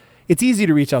like, it's easy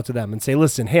to reach out to them and say,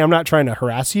 listen, hey, I'm not trying to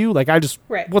harass you. Like, I just,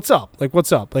 Right. what's up? Like,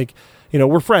 what's up? Like,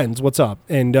 we're friends. What's up?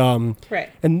 And Right.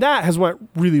 and that has went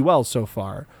really well so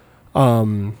far.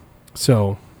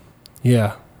 So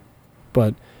yeah,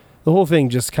 but the whole thing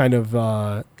just kind of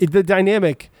the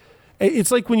dynamic.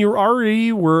 It's like when you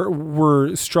already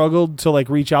were struggled to like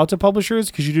reach out to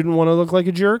publishers because you didn't want to look like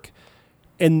a jerk,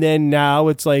 and then now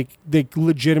it's like they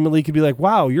legitimately could be like,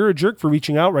 wow, you're a jerk for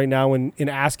reaching out right now and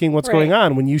asking what's Right. going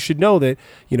on when you should know that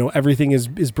everything is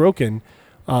broken.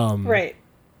 Right.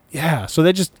 Yeah, so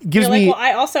that just gives You're like, me well,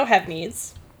 I also have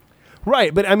needs.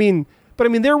 right, but I mean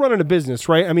they're running a business,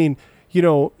 right? I mean,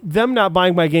 them not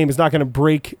buying my game is not going to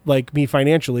break like me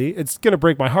financially. It's going to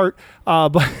break my heart,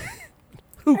 but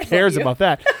who cares you. about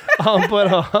that?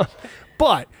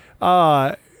 But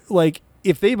like,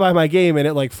 if they buy my game and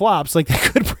it like flops, like, that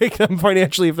could break them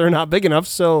financially if they're not big enough.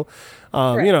 So,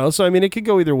 Right. so I mean, it could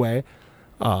go either way.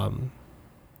 But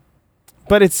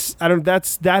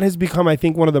that has become, I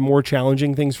think, one of the more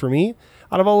challenging things for me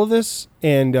out of all of this.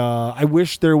 And I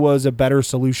wish there was a better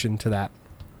solution to that.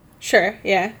 Sure.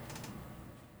 Yeah.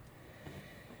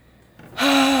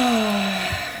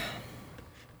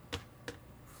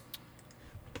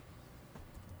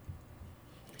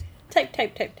 Type.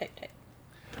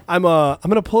 I'm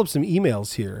gonna pull up some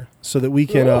emails here so that we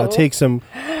can Ooh. take some.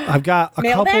 I've got a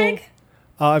Mailbag? couple.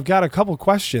 I've got a couple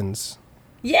questions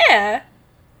Yeah.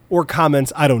 or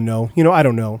comments. I don't know. I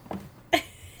don't know.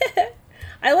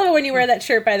 I love it when you wear that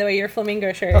shirt, by the way, your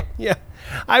flamingo shirt. Yeah,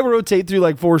 I rotate through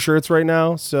like 4 shirts right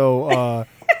now, so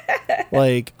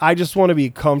like, I just want to be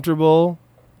comfortable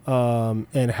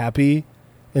and happy,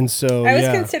 and so I was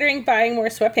yeah. considering buying more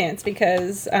sweatpants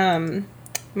because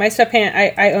my sweatpant,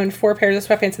 I own 4 pairs of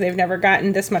sweatpants and they've never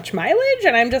gotten this much mileage,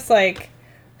 and I'm just like,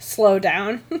 slow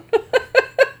down.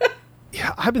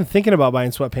 Yeah, I've been thinking about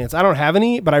buying sweatpants. I don't have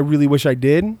any, but I really wish I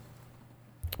did,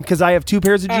 because I have 2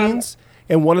 pairs of jeans,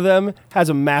 and one of them has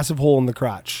a massive hole in the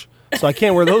crotch, so I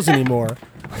can't wear those anymore.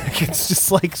 Like, it's just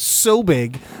like so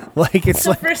big, like it's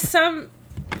So like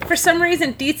for some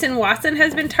reason, Dietz and Watson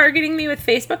has been targeting me with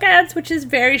Facebook ads, which is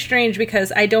very strange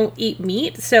because I don't eat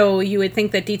meat. So you would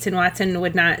think that Dietz and Watson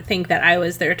would not think that I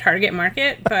was their target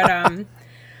market. But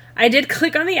I did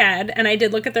click on the ad and I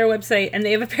did look at their website, and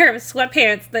they have a pair of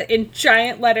sweatpants that in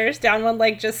giant letters down one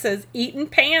leg just says "Eatin'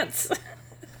 Pants."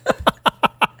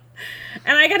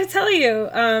 And I got to tell you,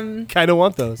 kind of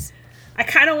want those. I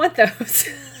kind of want those.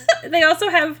 They also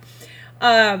have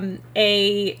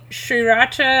a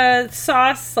sriracha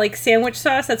sauce, like sandwich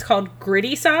sauce, that's called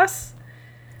gritty sauce.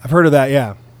 I've heard of that.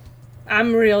 Yeah.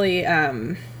 I'm really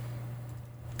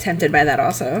tempted by that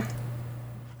also.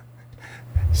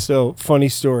 So, funny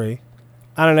story.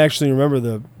 I don't actually remember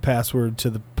the password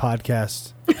to the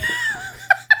podcast.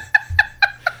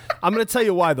 I'm going to tell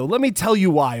you why, though. Let me tell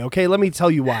you why, okay? Let me tell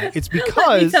you why. It's Let me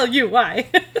because tell you why.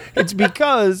 it's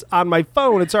because on my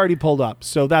phone it's already pulled up.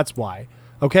 So that's why.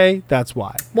 Okay? That's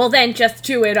why. Well, then just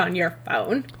do it on your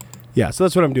phone. Yeah, so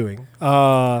that's what I'm doing.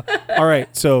 All right.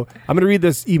 So, I'm going to read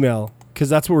this email because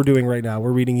that's what we're doing right now.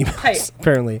 We're reading emails, Hype.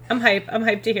 apparently. I'm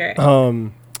hyped to hear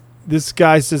it. This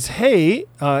guy says, hey,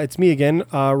 it's me again,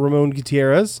 Ramon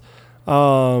Gutierrez.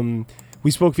 We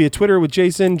spoke via Twitter with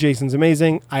Jason. Jason's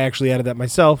amazing. I actually added that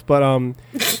myself, but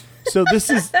so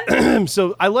this is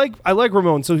so I like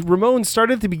Ramon. So Ramon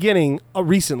started at the beginning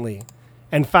recently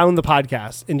and found the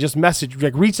podcast and just messaged,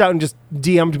 like, reached out and just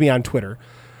DM'd me on Twitter.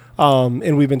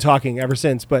 And we've been talking ever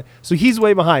since. But so he's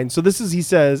way behind. So he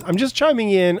says, I'm just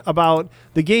chiming in about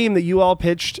the game that you all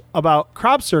pitched about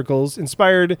crop circles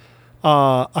inspired.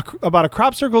 About a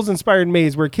crop circles inspired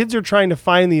maze where kids are trying to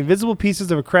find the invisible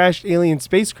pieces of a crashed alien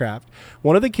spacecraft.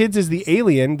 One of the kids is the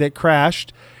alien that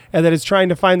crashed, and that is trying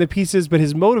to find the pieces, but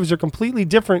his motives are completely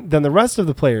different than the rest of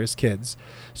the players' kids.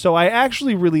 So I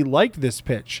actually really liked this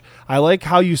pitch. I like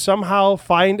how you somehow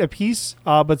find a piece,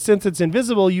 but since it's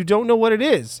invisible, you don't know what it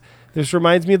is. This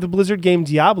reminds me of the Blizzard game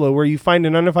Diablo, where you find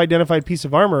an unidentified piece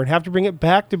of armor and have to bring it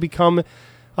back to become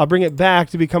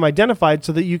identified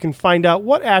so that you can find out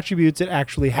what attributes it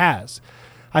actually has.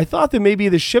 I thought that maybe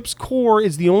the ship's core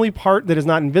is the only part that is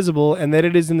not invisible and that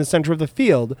it is in the center of the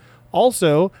field.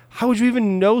 Also, how would you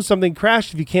even know something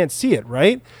crashed if you can't see it,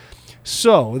 right?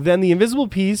 So then the invisible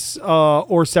piece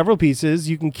or several pieces,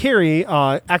 you can carry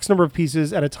X number of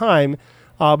pieces at a time,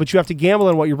 but you have to gamble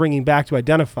on what you're bringing back to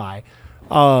identify.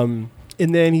 And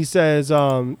then he says,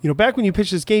 back when you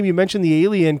pitched this game, you mentioned the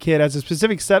alien kid has a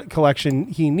specific set collection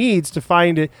he needs to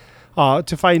find in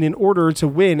order to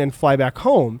win and fly back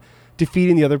home,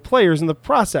 defeating the other players in the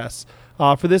process.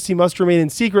 For this, he must remain in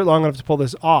secret long enough to pull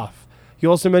this off. You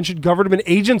also mentioned government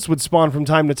agents would spawn from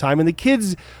time to time, and the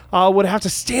kids would have to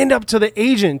stand up to the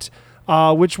agent,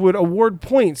 which would award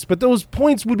points, but those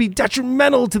points would be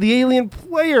detrimental to the alien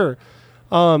player.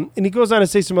 And he goes on to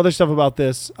say some other stuff about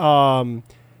this.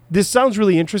 This sounds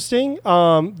really interesting.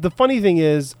 The funny thing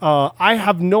is, I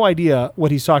have no idea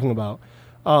what he's talking about.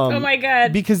 Oh my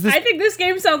god! Because I think this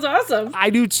game sounds awesome.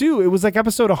 I do too. It was like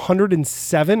episode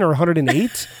 107 or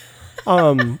 108.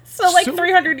 So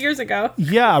 300 years ago.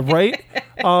 Yeah, right.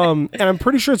 And I'm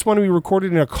pretty sure it's one we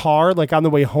recorded in a car, like on the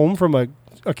way home from a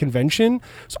convention.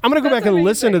 So I'm gonna go back and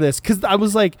listen to this because I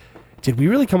was like, did we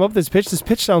really come up with this pitch? This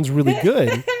pitch sounds really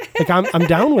good. Like I'm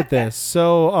down with this.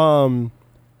 So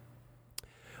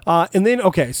and then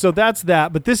so that's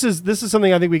that. But this is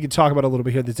something I think we could talk about a little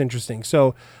bit here that's interesting.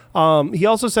 So he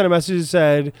also sent a message that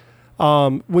said,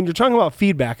 when you're talking about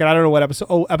feedback, and I don't know what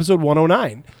episode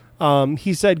 109.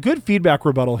 He said, good feedback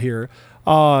rebuttal here.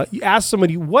 You ask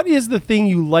somebody, what is the thing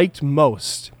you liked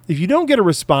most? If you don't get a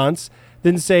response,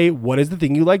 then say, what is the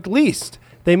thing you liked least?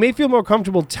 They may feel more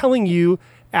comfortable telling you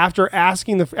after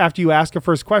you ask a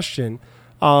first question.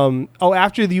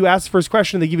 After you ask the first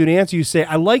question, they give you an answer. You say,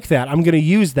 I like that. I'm going to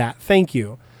use that. Thank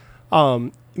you.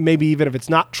 Maybe even if it's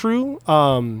not true.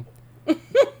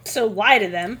 So lie to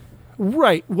them.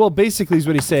 Right. Well, basically is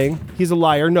what he's saying. He's a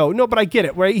liar. No, but I get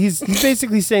it, right? He's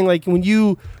basically saying, like, when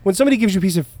somebody gives you a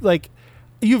piece of, like,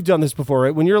 you've done this before,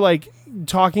 right? When you're like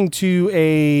talking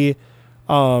to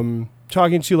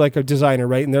like a designer,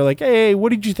 right? And they're like, hey, what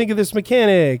did you think of this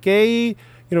mechanic? Hey,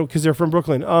 because they're from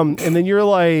Brooklyn. And then you're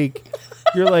like,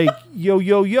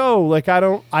 yo, like,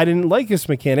 I didn't like this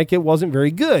mechanic. It wasn't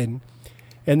very good.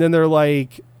 And then they're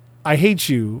like, I hate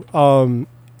you.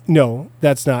 No,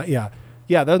 that's not. Yeah.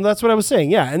 Yeah, that's what I was saying.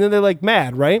 Yeah. And then they're like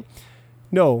mad, right?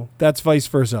 No, that's vice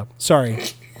versa. Sorry.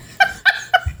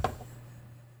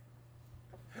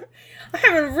 I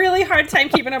have a really hard time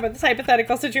keeping up with this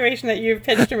hypothetical situation that you've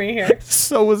pitched to me here.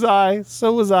 So was I.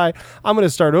 I'm going to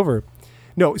start over.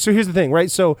 No, so here's the thing, right?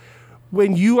 So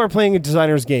when you are playing a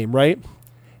designer's game, right?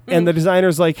 And the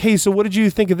designer's like, hey, so what did you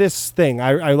think of this thing?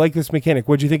 I like this mechanic.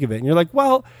 What did you think of it? And you're like,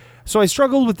 well, so I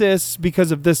struggled with this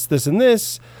because of this, and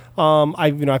this.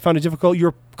 I found it difficult.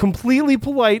 You're completely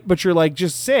polite, but you're like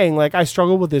just saying, like, I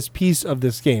struggled with this piece of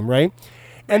this game, right?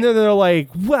 And then they're like,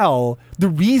 well, the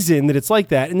reason that it's like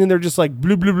that, and then they're just like,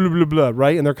 blah, blah, blah, blah, blah,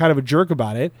 right? And they're kind of a jerk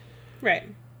about it. Right.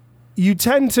 You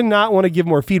tend to not want to give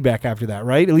more feedback after that,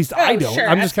 right? At least I don't. Sure,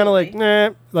 I'm just kind of like,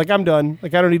 nah, like, I'm done.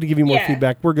 Like, I don't need to give you more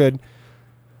feedback. We're good.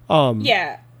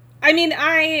 Yeah. I mean,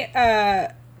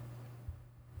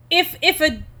 if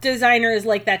a designer is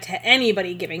like that to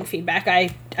anybody giving feedback, I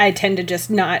tend to just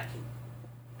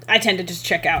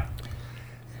check out.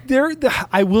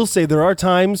 I will say there are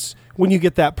times when you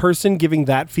get that person giving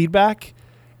that feedback,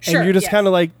 and you're just kind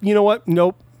of like, you know what?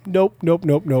 Nope.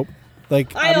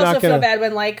 Like, I also feel bad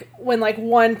when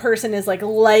one person is like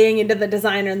laying into the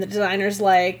designer, and the designer's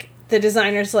like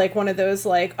one of those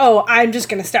like, oh, I'm just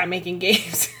gonna stop making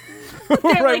games.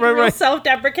 They're real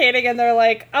self-deprecating, and they're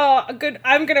like, oh, good,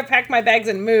 I'm gonna pack my bags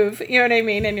and move. You know what I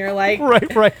mean? And you're like,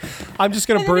 right. I'm just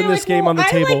gonna burn this game on the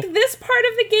table. I like this part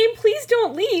of the game. Please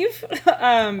don't leave.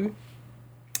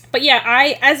 But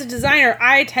yeah, as a designer,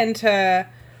 I tend to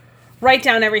write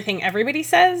down everything everybody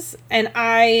says, and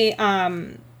I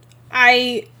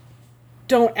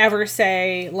don't ever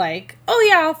say like, oh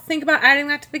yeah, I'll think about adding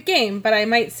that to the game, but I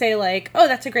might say like, oh,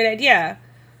 that's a great idea.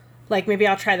 Like, maybe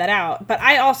I'll try that out. But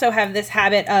I also have this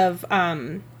habit of,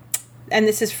 and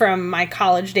this is from my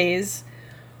college days,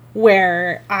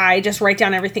 where I just write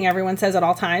down everything everyone says at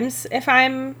all times. If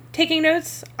I'm taking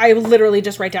notes, I literally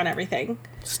just write down everything.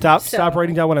 Stop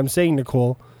writing down what I'm saying,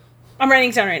 Nicole. I'm writing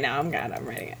it down right now. I'm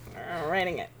writing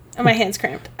it. And my hand's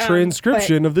cramped.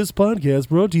 Transcription of this podcast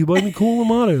brought to you by Nicole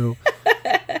Amato.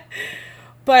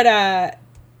 But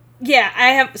yeah, I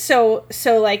have so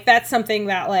like that's something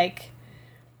that like,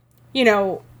 you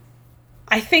know,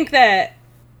 I think that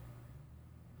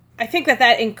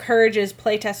encourages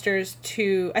playtesters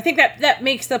to, I think that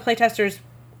makes the playtesters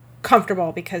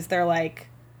comfortable because they're like,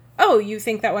 oh, you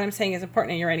think that what I'm saying is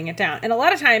important and you're writing it down. And a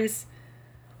lot of times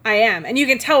I am. And you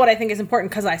can tell what I think is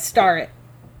important because I star it.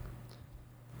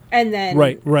 And then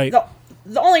Right.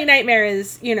 The only nightmare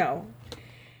is, you know,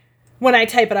 when I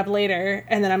type it up later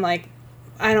and then I'm like,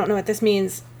 I don't know what this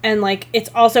means. And like, it's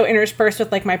also interspersed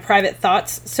with like my private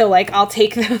thoughts. So like, I'll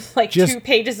take those like 2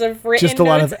 pages of written Just a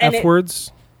lot of notes and F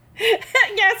words.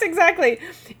 Yes, exactly.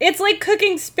 It's like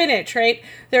cooking spinach, right?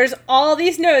 There's all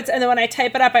these notes, and then when I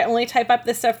type it up, I only type up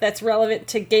the stuff that's relevant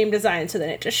to game design, so then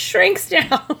it just shrinks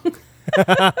down.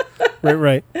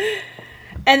 Right.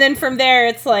 And then from there,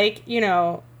 it's like, you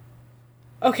know,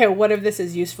 okay, what if this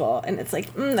is useful? And it's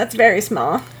like, that's very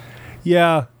small.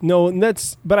 Yeah, no,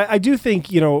 and but I do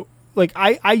think, you know, like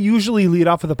I usually lead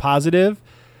off with a positive.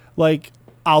 Like,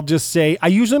 I'll just say, I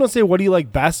usually don't say, what do you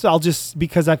like best? I'll just,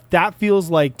 because that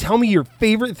feels like, tell me your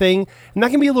favorite thing. And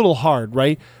that can be a little hard,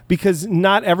 right? Because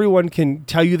not everyone can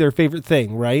tell you their favorite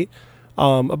thing, right?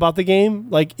 About the game.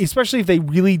 Like, especially if they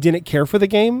really didn't care for the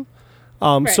game.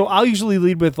 Right. So I'll usually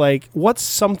lead with like, what's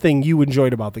something you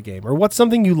enjoyed about the game? Or what's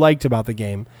something you liked about the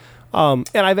game? And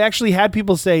I've actually had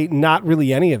people say, not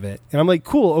really any of it. And I'm like,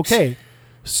 cool, okay.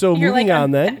 So You're moving like, on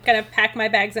I'm then. gonna pack my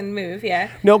bags and move, yeah.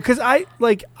 No, because I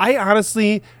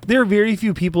honestly, there are very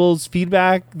few people's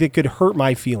feedback that could hurt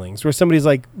my feelings. Where somebody's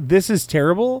like, this is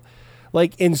terrible.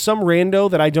 Like, in some rando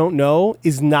that I don't know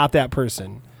is not that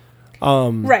person.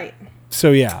 Right.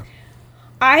 So, yeah.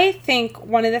 I think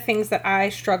one of the things that I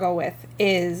struggle with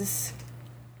is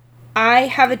I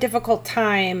have a difficult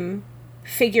time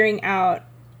figuring out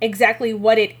exactly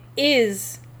what it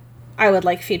is I would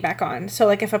like feedback on. So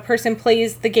like if a person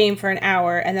plays the game for an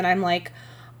hour and then I'm like,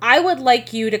 I would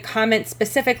like you to comment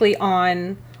specifically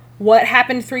on what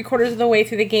happened 3/4 of the way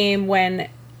through the game when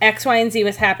X, Y, and Z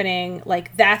was happening.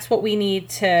 Like, that's what we need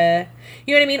to,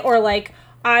 you know what I mean? Or like,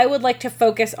 I would like to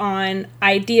focus on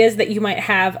ideas that you might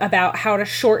have about how to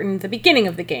shorten the beginning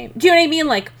of the game. Do you know what I mean?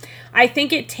 Like, I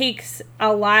think it takes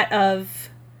a lot of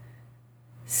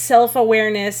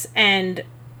self-awareness and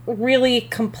really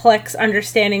complex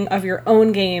understanding of your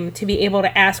own game to be able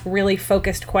to ask really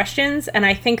focused questions. And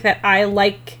I think that I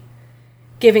like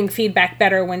giving feedback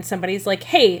better when somebody's like,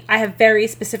 hey, I have very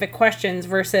specific questions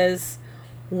versus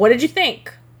what did you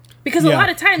think? Because a lot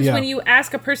of times when you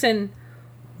ask a person,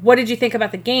 what did you think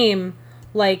about the game?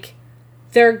 Like,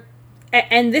 they're,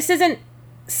 and this isn't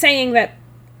saying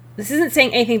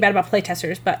anything bad about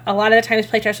playtesters, but a lot of the times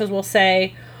playtesters will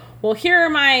say, well, here are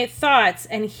my thoughts,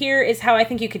 and here is how I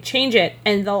think you could change it.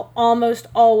 And they'll almost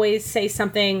always say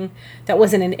something that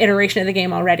was in an iteration of the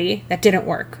game already that didn't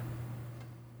work.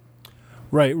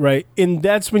 Right. And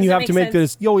that's when you have to make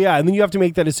this. Oh, yeah. And then you have to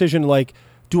make that decision like,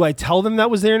 do I tell them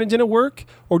that was there and it didn't work?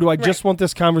 Or do I just want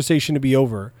this conversation to be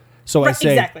over? So I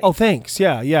say, oh, thanks.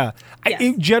 Yeah. Yes.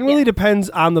 It generally depends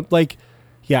on the, like,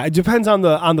 it depends on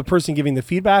the person giving the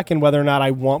feedback and whether or not I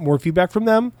want more feedback from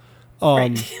them.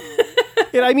 Right.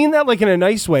 And I mean that like in a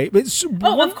nice way. But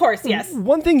of course, yes.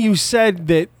 One thing you said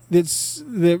that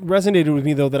resonated with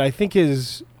me though that I think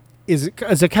is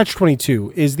a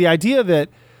catch-22 is the idea that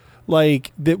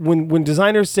like that when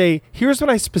designers say, here's what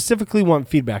I specifically want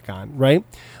feedback on, right?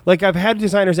 Like I've had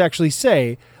designers actually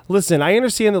say, listen, I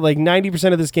understand that like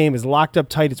 90% of this game is locked up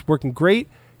tight, it's working great.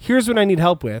 Here's what I need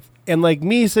help with. And like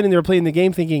me sitting there playing the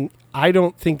game thinking, I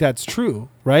don't think that's true,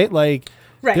 right? Like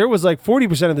there was like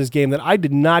 40% of this game that I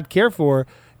did not care for,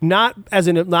 not as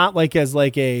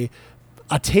a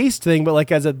taste thing, but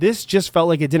like as a this just felt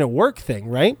like it didn't work thing,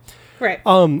 right? Right.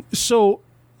 So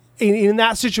in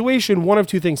that situation, one of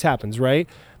two things happens, right?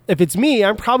 If it's me,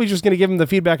 I'm probably just going to give them the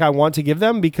feedback I want to give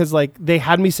them because like they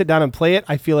had me sit down and play it.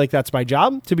 I feel like that's my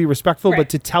job to be respectful, but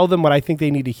to tell them what I think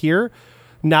they need to hear,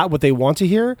 not what they want to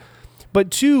hear. But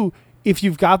two, if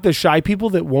you've got the shy people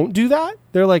that won't do that,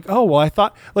 they're like, oh, well, I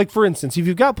thought, like, for instance, if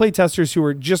you've got playtesters who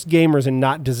are just gamers and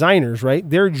not designers, right?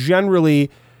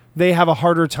 They have a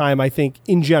harder time, I think,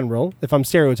 in general, if I'm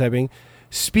stereotyping,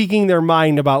 speaking their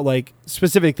mind about like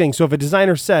specific things. So if a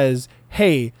designer says,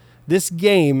 hey, this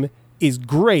game is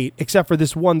great, except for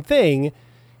this one thing,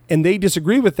 and they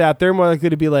disagree with that, they're more likely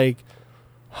to be like,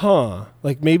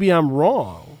 like maybe I'm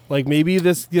wrong. Like maybe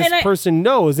this person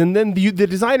knows, and then the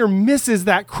designer misses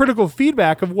that critical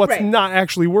feedback of what's not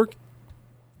actually working.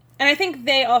 And I think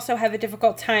they also have a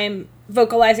difficult time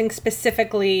vocalizing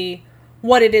specifically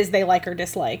what it is they like or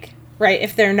dislike, right?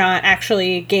 If they're not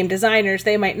actually game designers,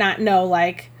 they might not know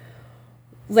like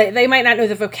they might not know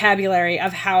the vocabulary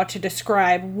of how to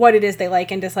describe what it is they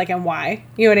like and dislike and why.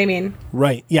 You know what I mean?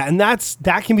 Right. Yeah, and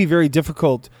that can be very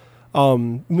difficult. I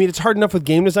mean, it's hard enough with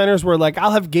game designers where, like,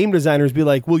 I'll have game designers be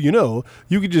like, well, you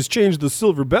could just change the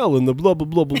silver bell and the blah, blah,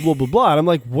 blah, blah, blah, blah, blah. And I'm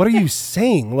like, what are you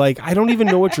saying? Like, I don't even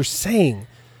know what you're saying.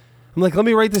 I'm like, let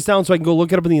me write this down so I can go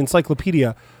look it up in the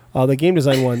encyclopedia, the game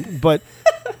design one. But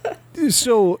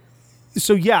so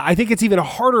yeah, I think it's even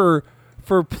harder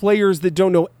for players that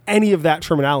don't know any of that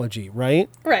terminology, right?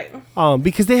 Right.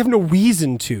 Because they have no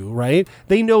reason to, right?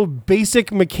 They know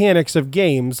basic mechanics of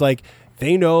games, like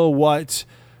they know what,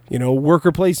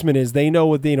 worker placement is. They know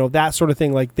what, that sort of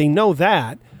thing. Like they know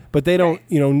that, but they don't,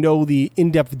 know the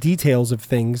in-depth details of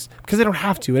things because they don't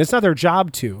have to, and it's not their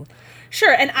job to.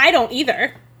 Sure, and I don't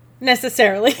either,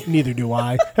 necessarily. Neither do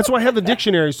I. That's why I have the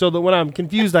dictionary so that when I'm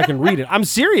confused, I can read it. I'm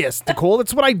serious, Nicole.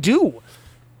 That's what I do.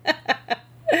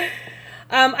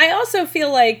 I also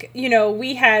feel like,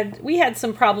 we had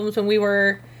some problems when we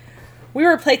were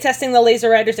playtesting the Laser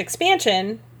Riders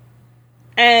expansion,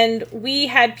 and we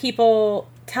had people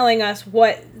telling us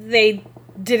what they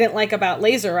didn't like about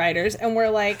Laser Riders, and we're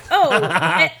like,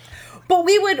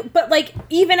 but like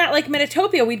even at like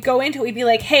Metatopia, we'd go into it, we'd be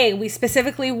like, hey, we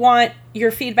specifically want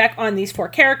your feedback on these 4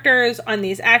 characters, on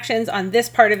these actions, on this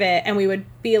part of it, and we would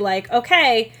be like,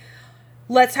 okay,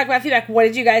 let's talk about feedback. What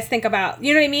did you guys think about?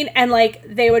 You know what I mean? And like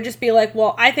they would just be like,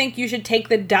 well, I think you should take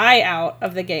the die out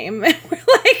of the game. And we're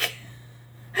like,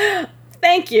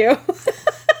 thank you.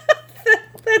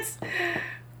 That's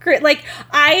great. Like,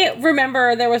 I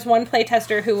remember there was one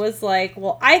playtester who was like,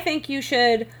 well, I think you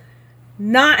should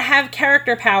not have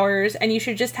character powers, and you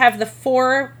should just have the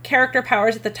 4 character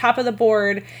powers at the top of the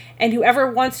board, and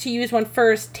whoever wants to use one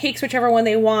first takes whichever one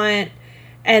they want.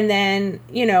 And then,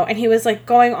 and he was like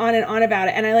going on and on about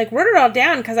it. And I like wrote it all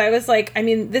down because I was like, I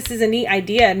mean, this is a neat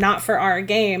idea, not for our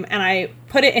game. And I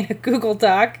put it in a Google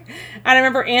Doc. And I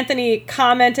remember Anthony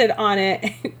commented on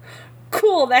it.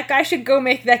 Cool, that guy should go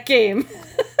make that game.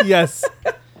 Yes.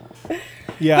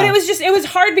 Yeah. But it was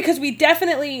hard because we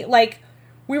definitely,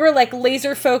 we were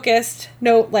laser focused.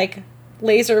 No,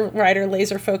 Laser Rider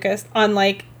laser focused on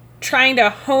trying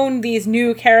to hone these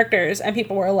new characters. And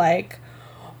people were like,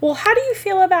 well, how do you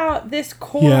feel about this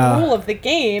core rule of the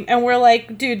game? And we're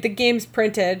like, dude, the game's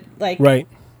printed. Right.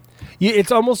 Yeah,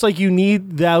 it's almost like you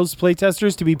need those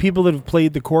playtesters to be people that have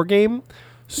played the core game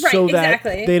so that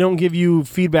they don't give you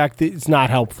feedback that's not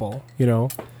helpful, They're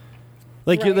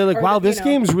like, wow, this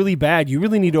game's really bad. You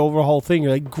really need to overhaul thing.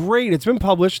 You're like, great, it's been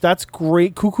published. That's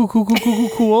great.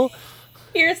 Cool.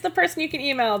 Here's the person you can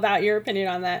email about your opinion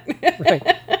on that.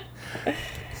 Right.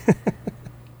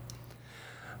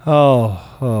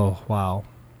 Oh, wow.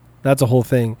 That's a whole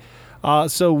thing.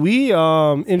 So we,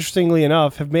 interestingly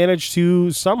enough, have managed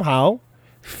to somehow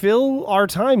fill our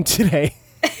time today.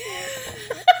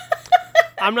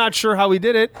 I'm not sure how we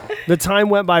did it. The time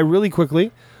went by really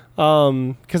quickly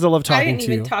because I love talking to you. I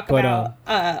didn't even talk about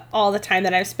all the time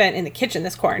that I've spent in the kitchen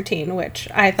this quarantine, which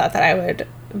I thought that I would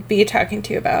be talking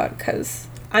to you about because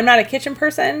I'm not a kitchen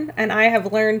person, and I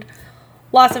have learned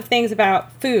lots of things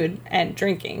about food and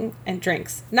drinking and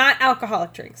drinks, not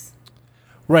alcoholic drinks.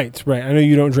 Right. I know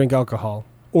you don't drink alcohol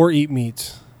or eat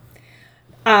meat.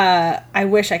 I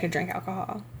wish I could drink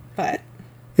alcohol, but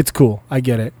it's cool. I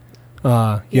get it.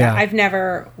 Yeah. I've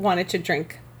never wanted to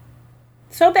drink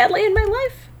so badly in my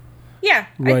life. Yeah,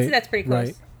 right, I'd say that's pretty close.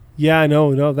 Right. Yeah,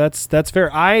 no, that's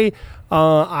fair. I've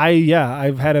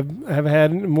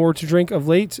had more to drink of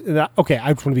late. Okay,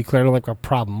 I just want to be clear. I don't like a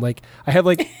problem. I have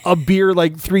a beer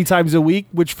 3 times a week,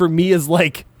 which for me is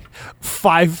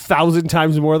 5,000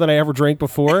 times more than I ever drank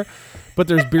before. But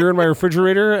there's beer in my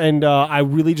refrigerator, and I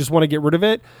really just want to get rid of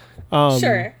it.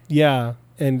 Sure. Yeah,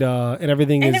 and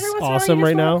everything is awesome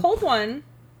right now. A cold one.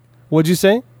 What'd you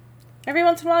say? Every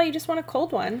once in a while, you just want a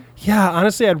cold one. Yeah,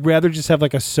 honestly, I'd rather just have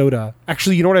a soda.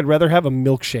 Actually, you know what? I'd rather have a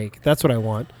milkshake. That's what I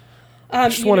want. I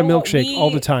just want a milkshake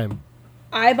all the time.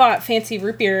 I bought fancy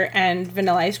root beer and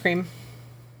vanilla ice cream.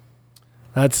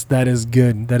 That is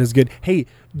good. That is good. Hey,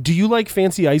 do you like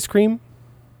fancy ice cream?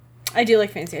 I do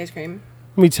like fancy ice cream.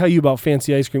 Let me tell you about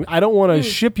fancy ice cream. I don't want to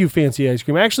ship you fancy ice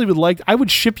cream. I actually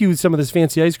would ship you some of this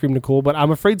fancy ice cream, Nicole, but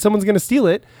I'm afraid someone's going to steal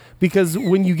it because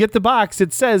when you get the box,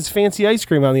 it says fancy ice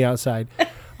cream on the outside.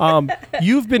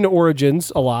 You've been to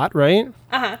Origins a lot, right?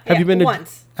 Uh-huh. Have you been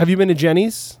once? Have you been to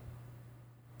Jenny's?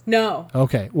 No.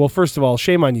 Okay. Well, first of all,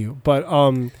 shame on you. But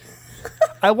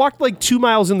I walked 2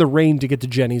 miles in the rain to get to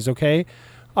Jenny's, okay?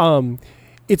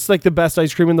 It's the best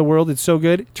ice cream in the world. It's so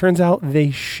good. Turns out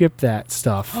they ship that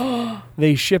stuff.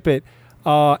 They ship it.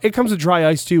 It comes with dry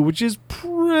ice too, which is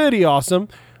pretty awesome.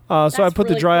 So I put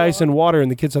the dry ice in water,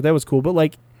 and the kids thought that was cool. But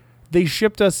they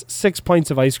shipped us 6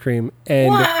 pints of ice cream,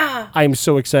 and Wow. I'm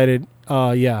so excited.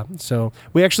 Yeah, so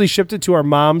we actually shipped it to our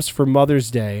moms for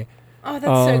Mother's Day. Oh,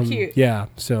 that's so cute. Yeah,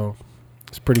 so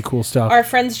it's pretty cool stuff. Our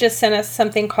friends just sent us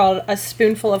something called a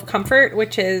spoonful of comfort,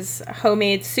 which is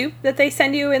homemade soup that they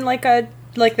send you in like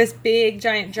this big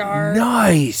giant jar.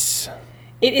 Nice.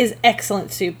 It is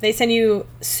excellent soup. They send you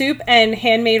soup and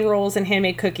handmade rolls and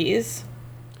handmade cookies.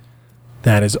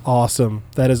 That is awesome.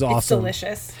 That is awesome. It's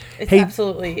delicious. It's Hey-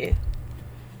 absolutely.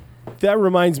 That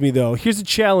reminds me, though. Here's a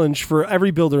challenge for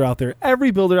every builder out there.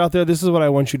 Every builder out there, this is what I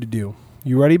want you to do.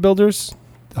 You ready, builders?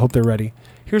 I hope they're ready.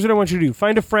 Here's what I want you to do.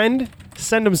 Find a friend,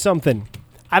 send them something.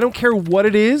 I don't care what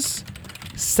it is,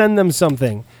 send them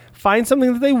something. Find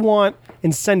something that they want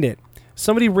and send it.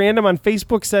 Somebody random on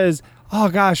Facebook says, oh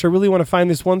gosh, I really want to find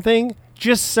this one thing.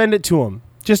 Just send it to them.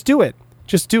 Just do it.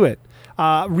 Just do it.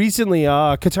 Recently,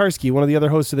 Katarsky, one of the other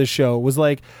hosts of this show, was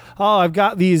like, "Oh, I've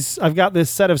got this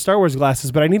set of Star Wars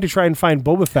glasses, but I need to try and find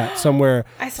Boba Fett somewhere."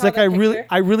 I It's saw like that I picture.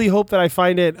 really hope that I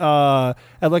find it at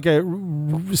like a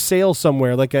sale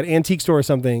somewhere, like an antique store or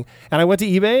something. And I went to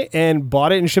eBay and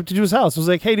bought it and shipped it to his house. I was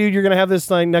like, "Hey, dude, you're gonna have this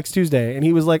thing next Tuesday," and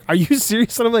he was like, "Are you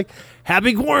serious?" And I'm like,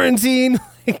 "Happy quarantine,"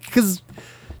 because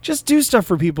just do stuff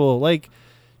for people, like.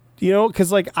 You know,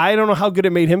 because like I don't know how good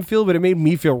it made him feel, but it made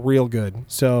me feel real good.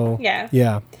 So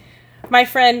yeah. My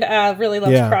friend really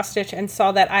loves Yeah. cross stitch and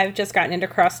saw that I've just gotten into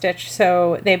cross stitch,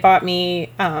 so they bought me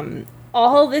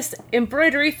all this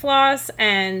embroidery floss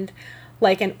and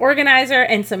like an organizer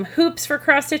and some hoops for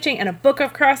cross stitching and a book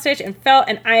of cross stitch and felt,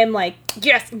 and I am like,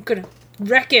 yes, I'm gonna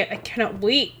wreck it. I cannot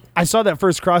wait. I saw that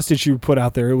first cross stitch you put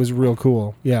out there. It was real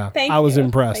cool. Yeah, Thank I was you.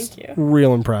 impressed. Thank you.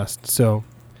 Real impressed. So.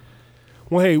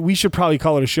 Well, hey, we should probably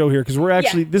call it a show here because we're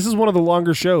actually this is one of the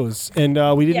longer shows, and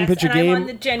we didn't Yes, pitch a and game. I'm on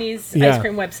the Jenny's Yeah. ice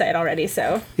cream website already,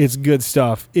 so It's good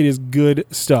stuff. It is good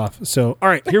stuff. So, all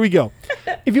right, here we go.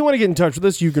 If you want to get in touch with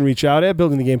us, you can reach out at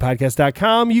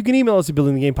buildingthegamepodcast.com. You can email us at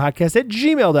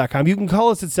buildingthegamepodcast@gmail.com. You can call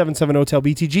us at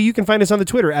 770-TEL-BTG. You can find us on the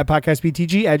Twitter at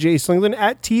podcastbtg, at Jay Slingland,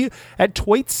 at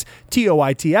Toits,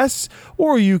 Toits,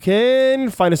 or you can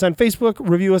find us on Facebook,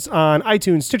 review us on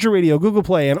iTunes, Stitcher Radio, Google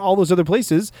Play, and all those other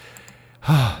places.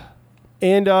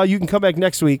 And you can come back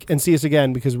next week and see us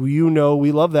again because we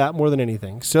love that more than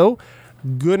anything. So,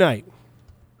 good night.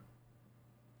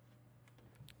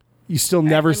 You still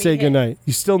never let me say hit. good night.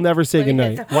 You still never say Let me good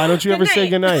hit night. the- Why don't you Good ever say night.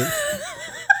 good night?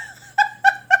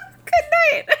 good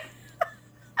night.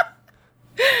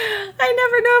 I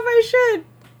never know if I should.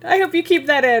 I hope you keep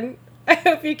that in. I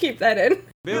hope you keep that in.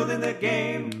 Building the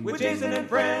game with Jason and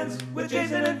friends, with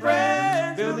Jason and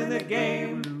friends. Building the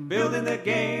game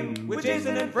with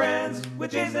Jason and friends,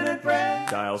 with Jason and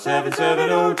friends. Dial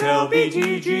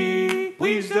 770-TEL-BTG.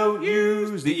 Please don't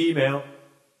use the email.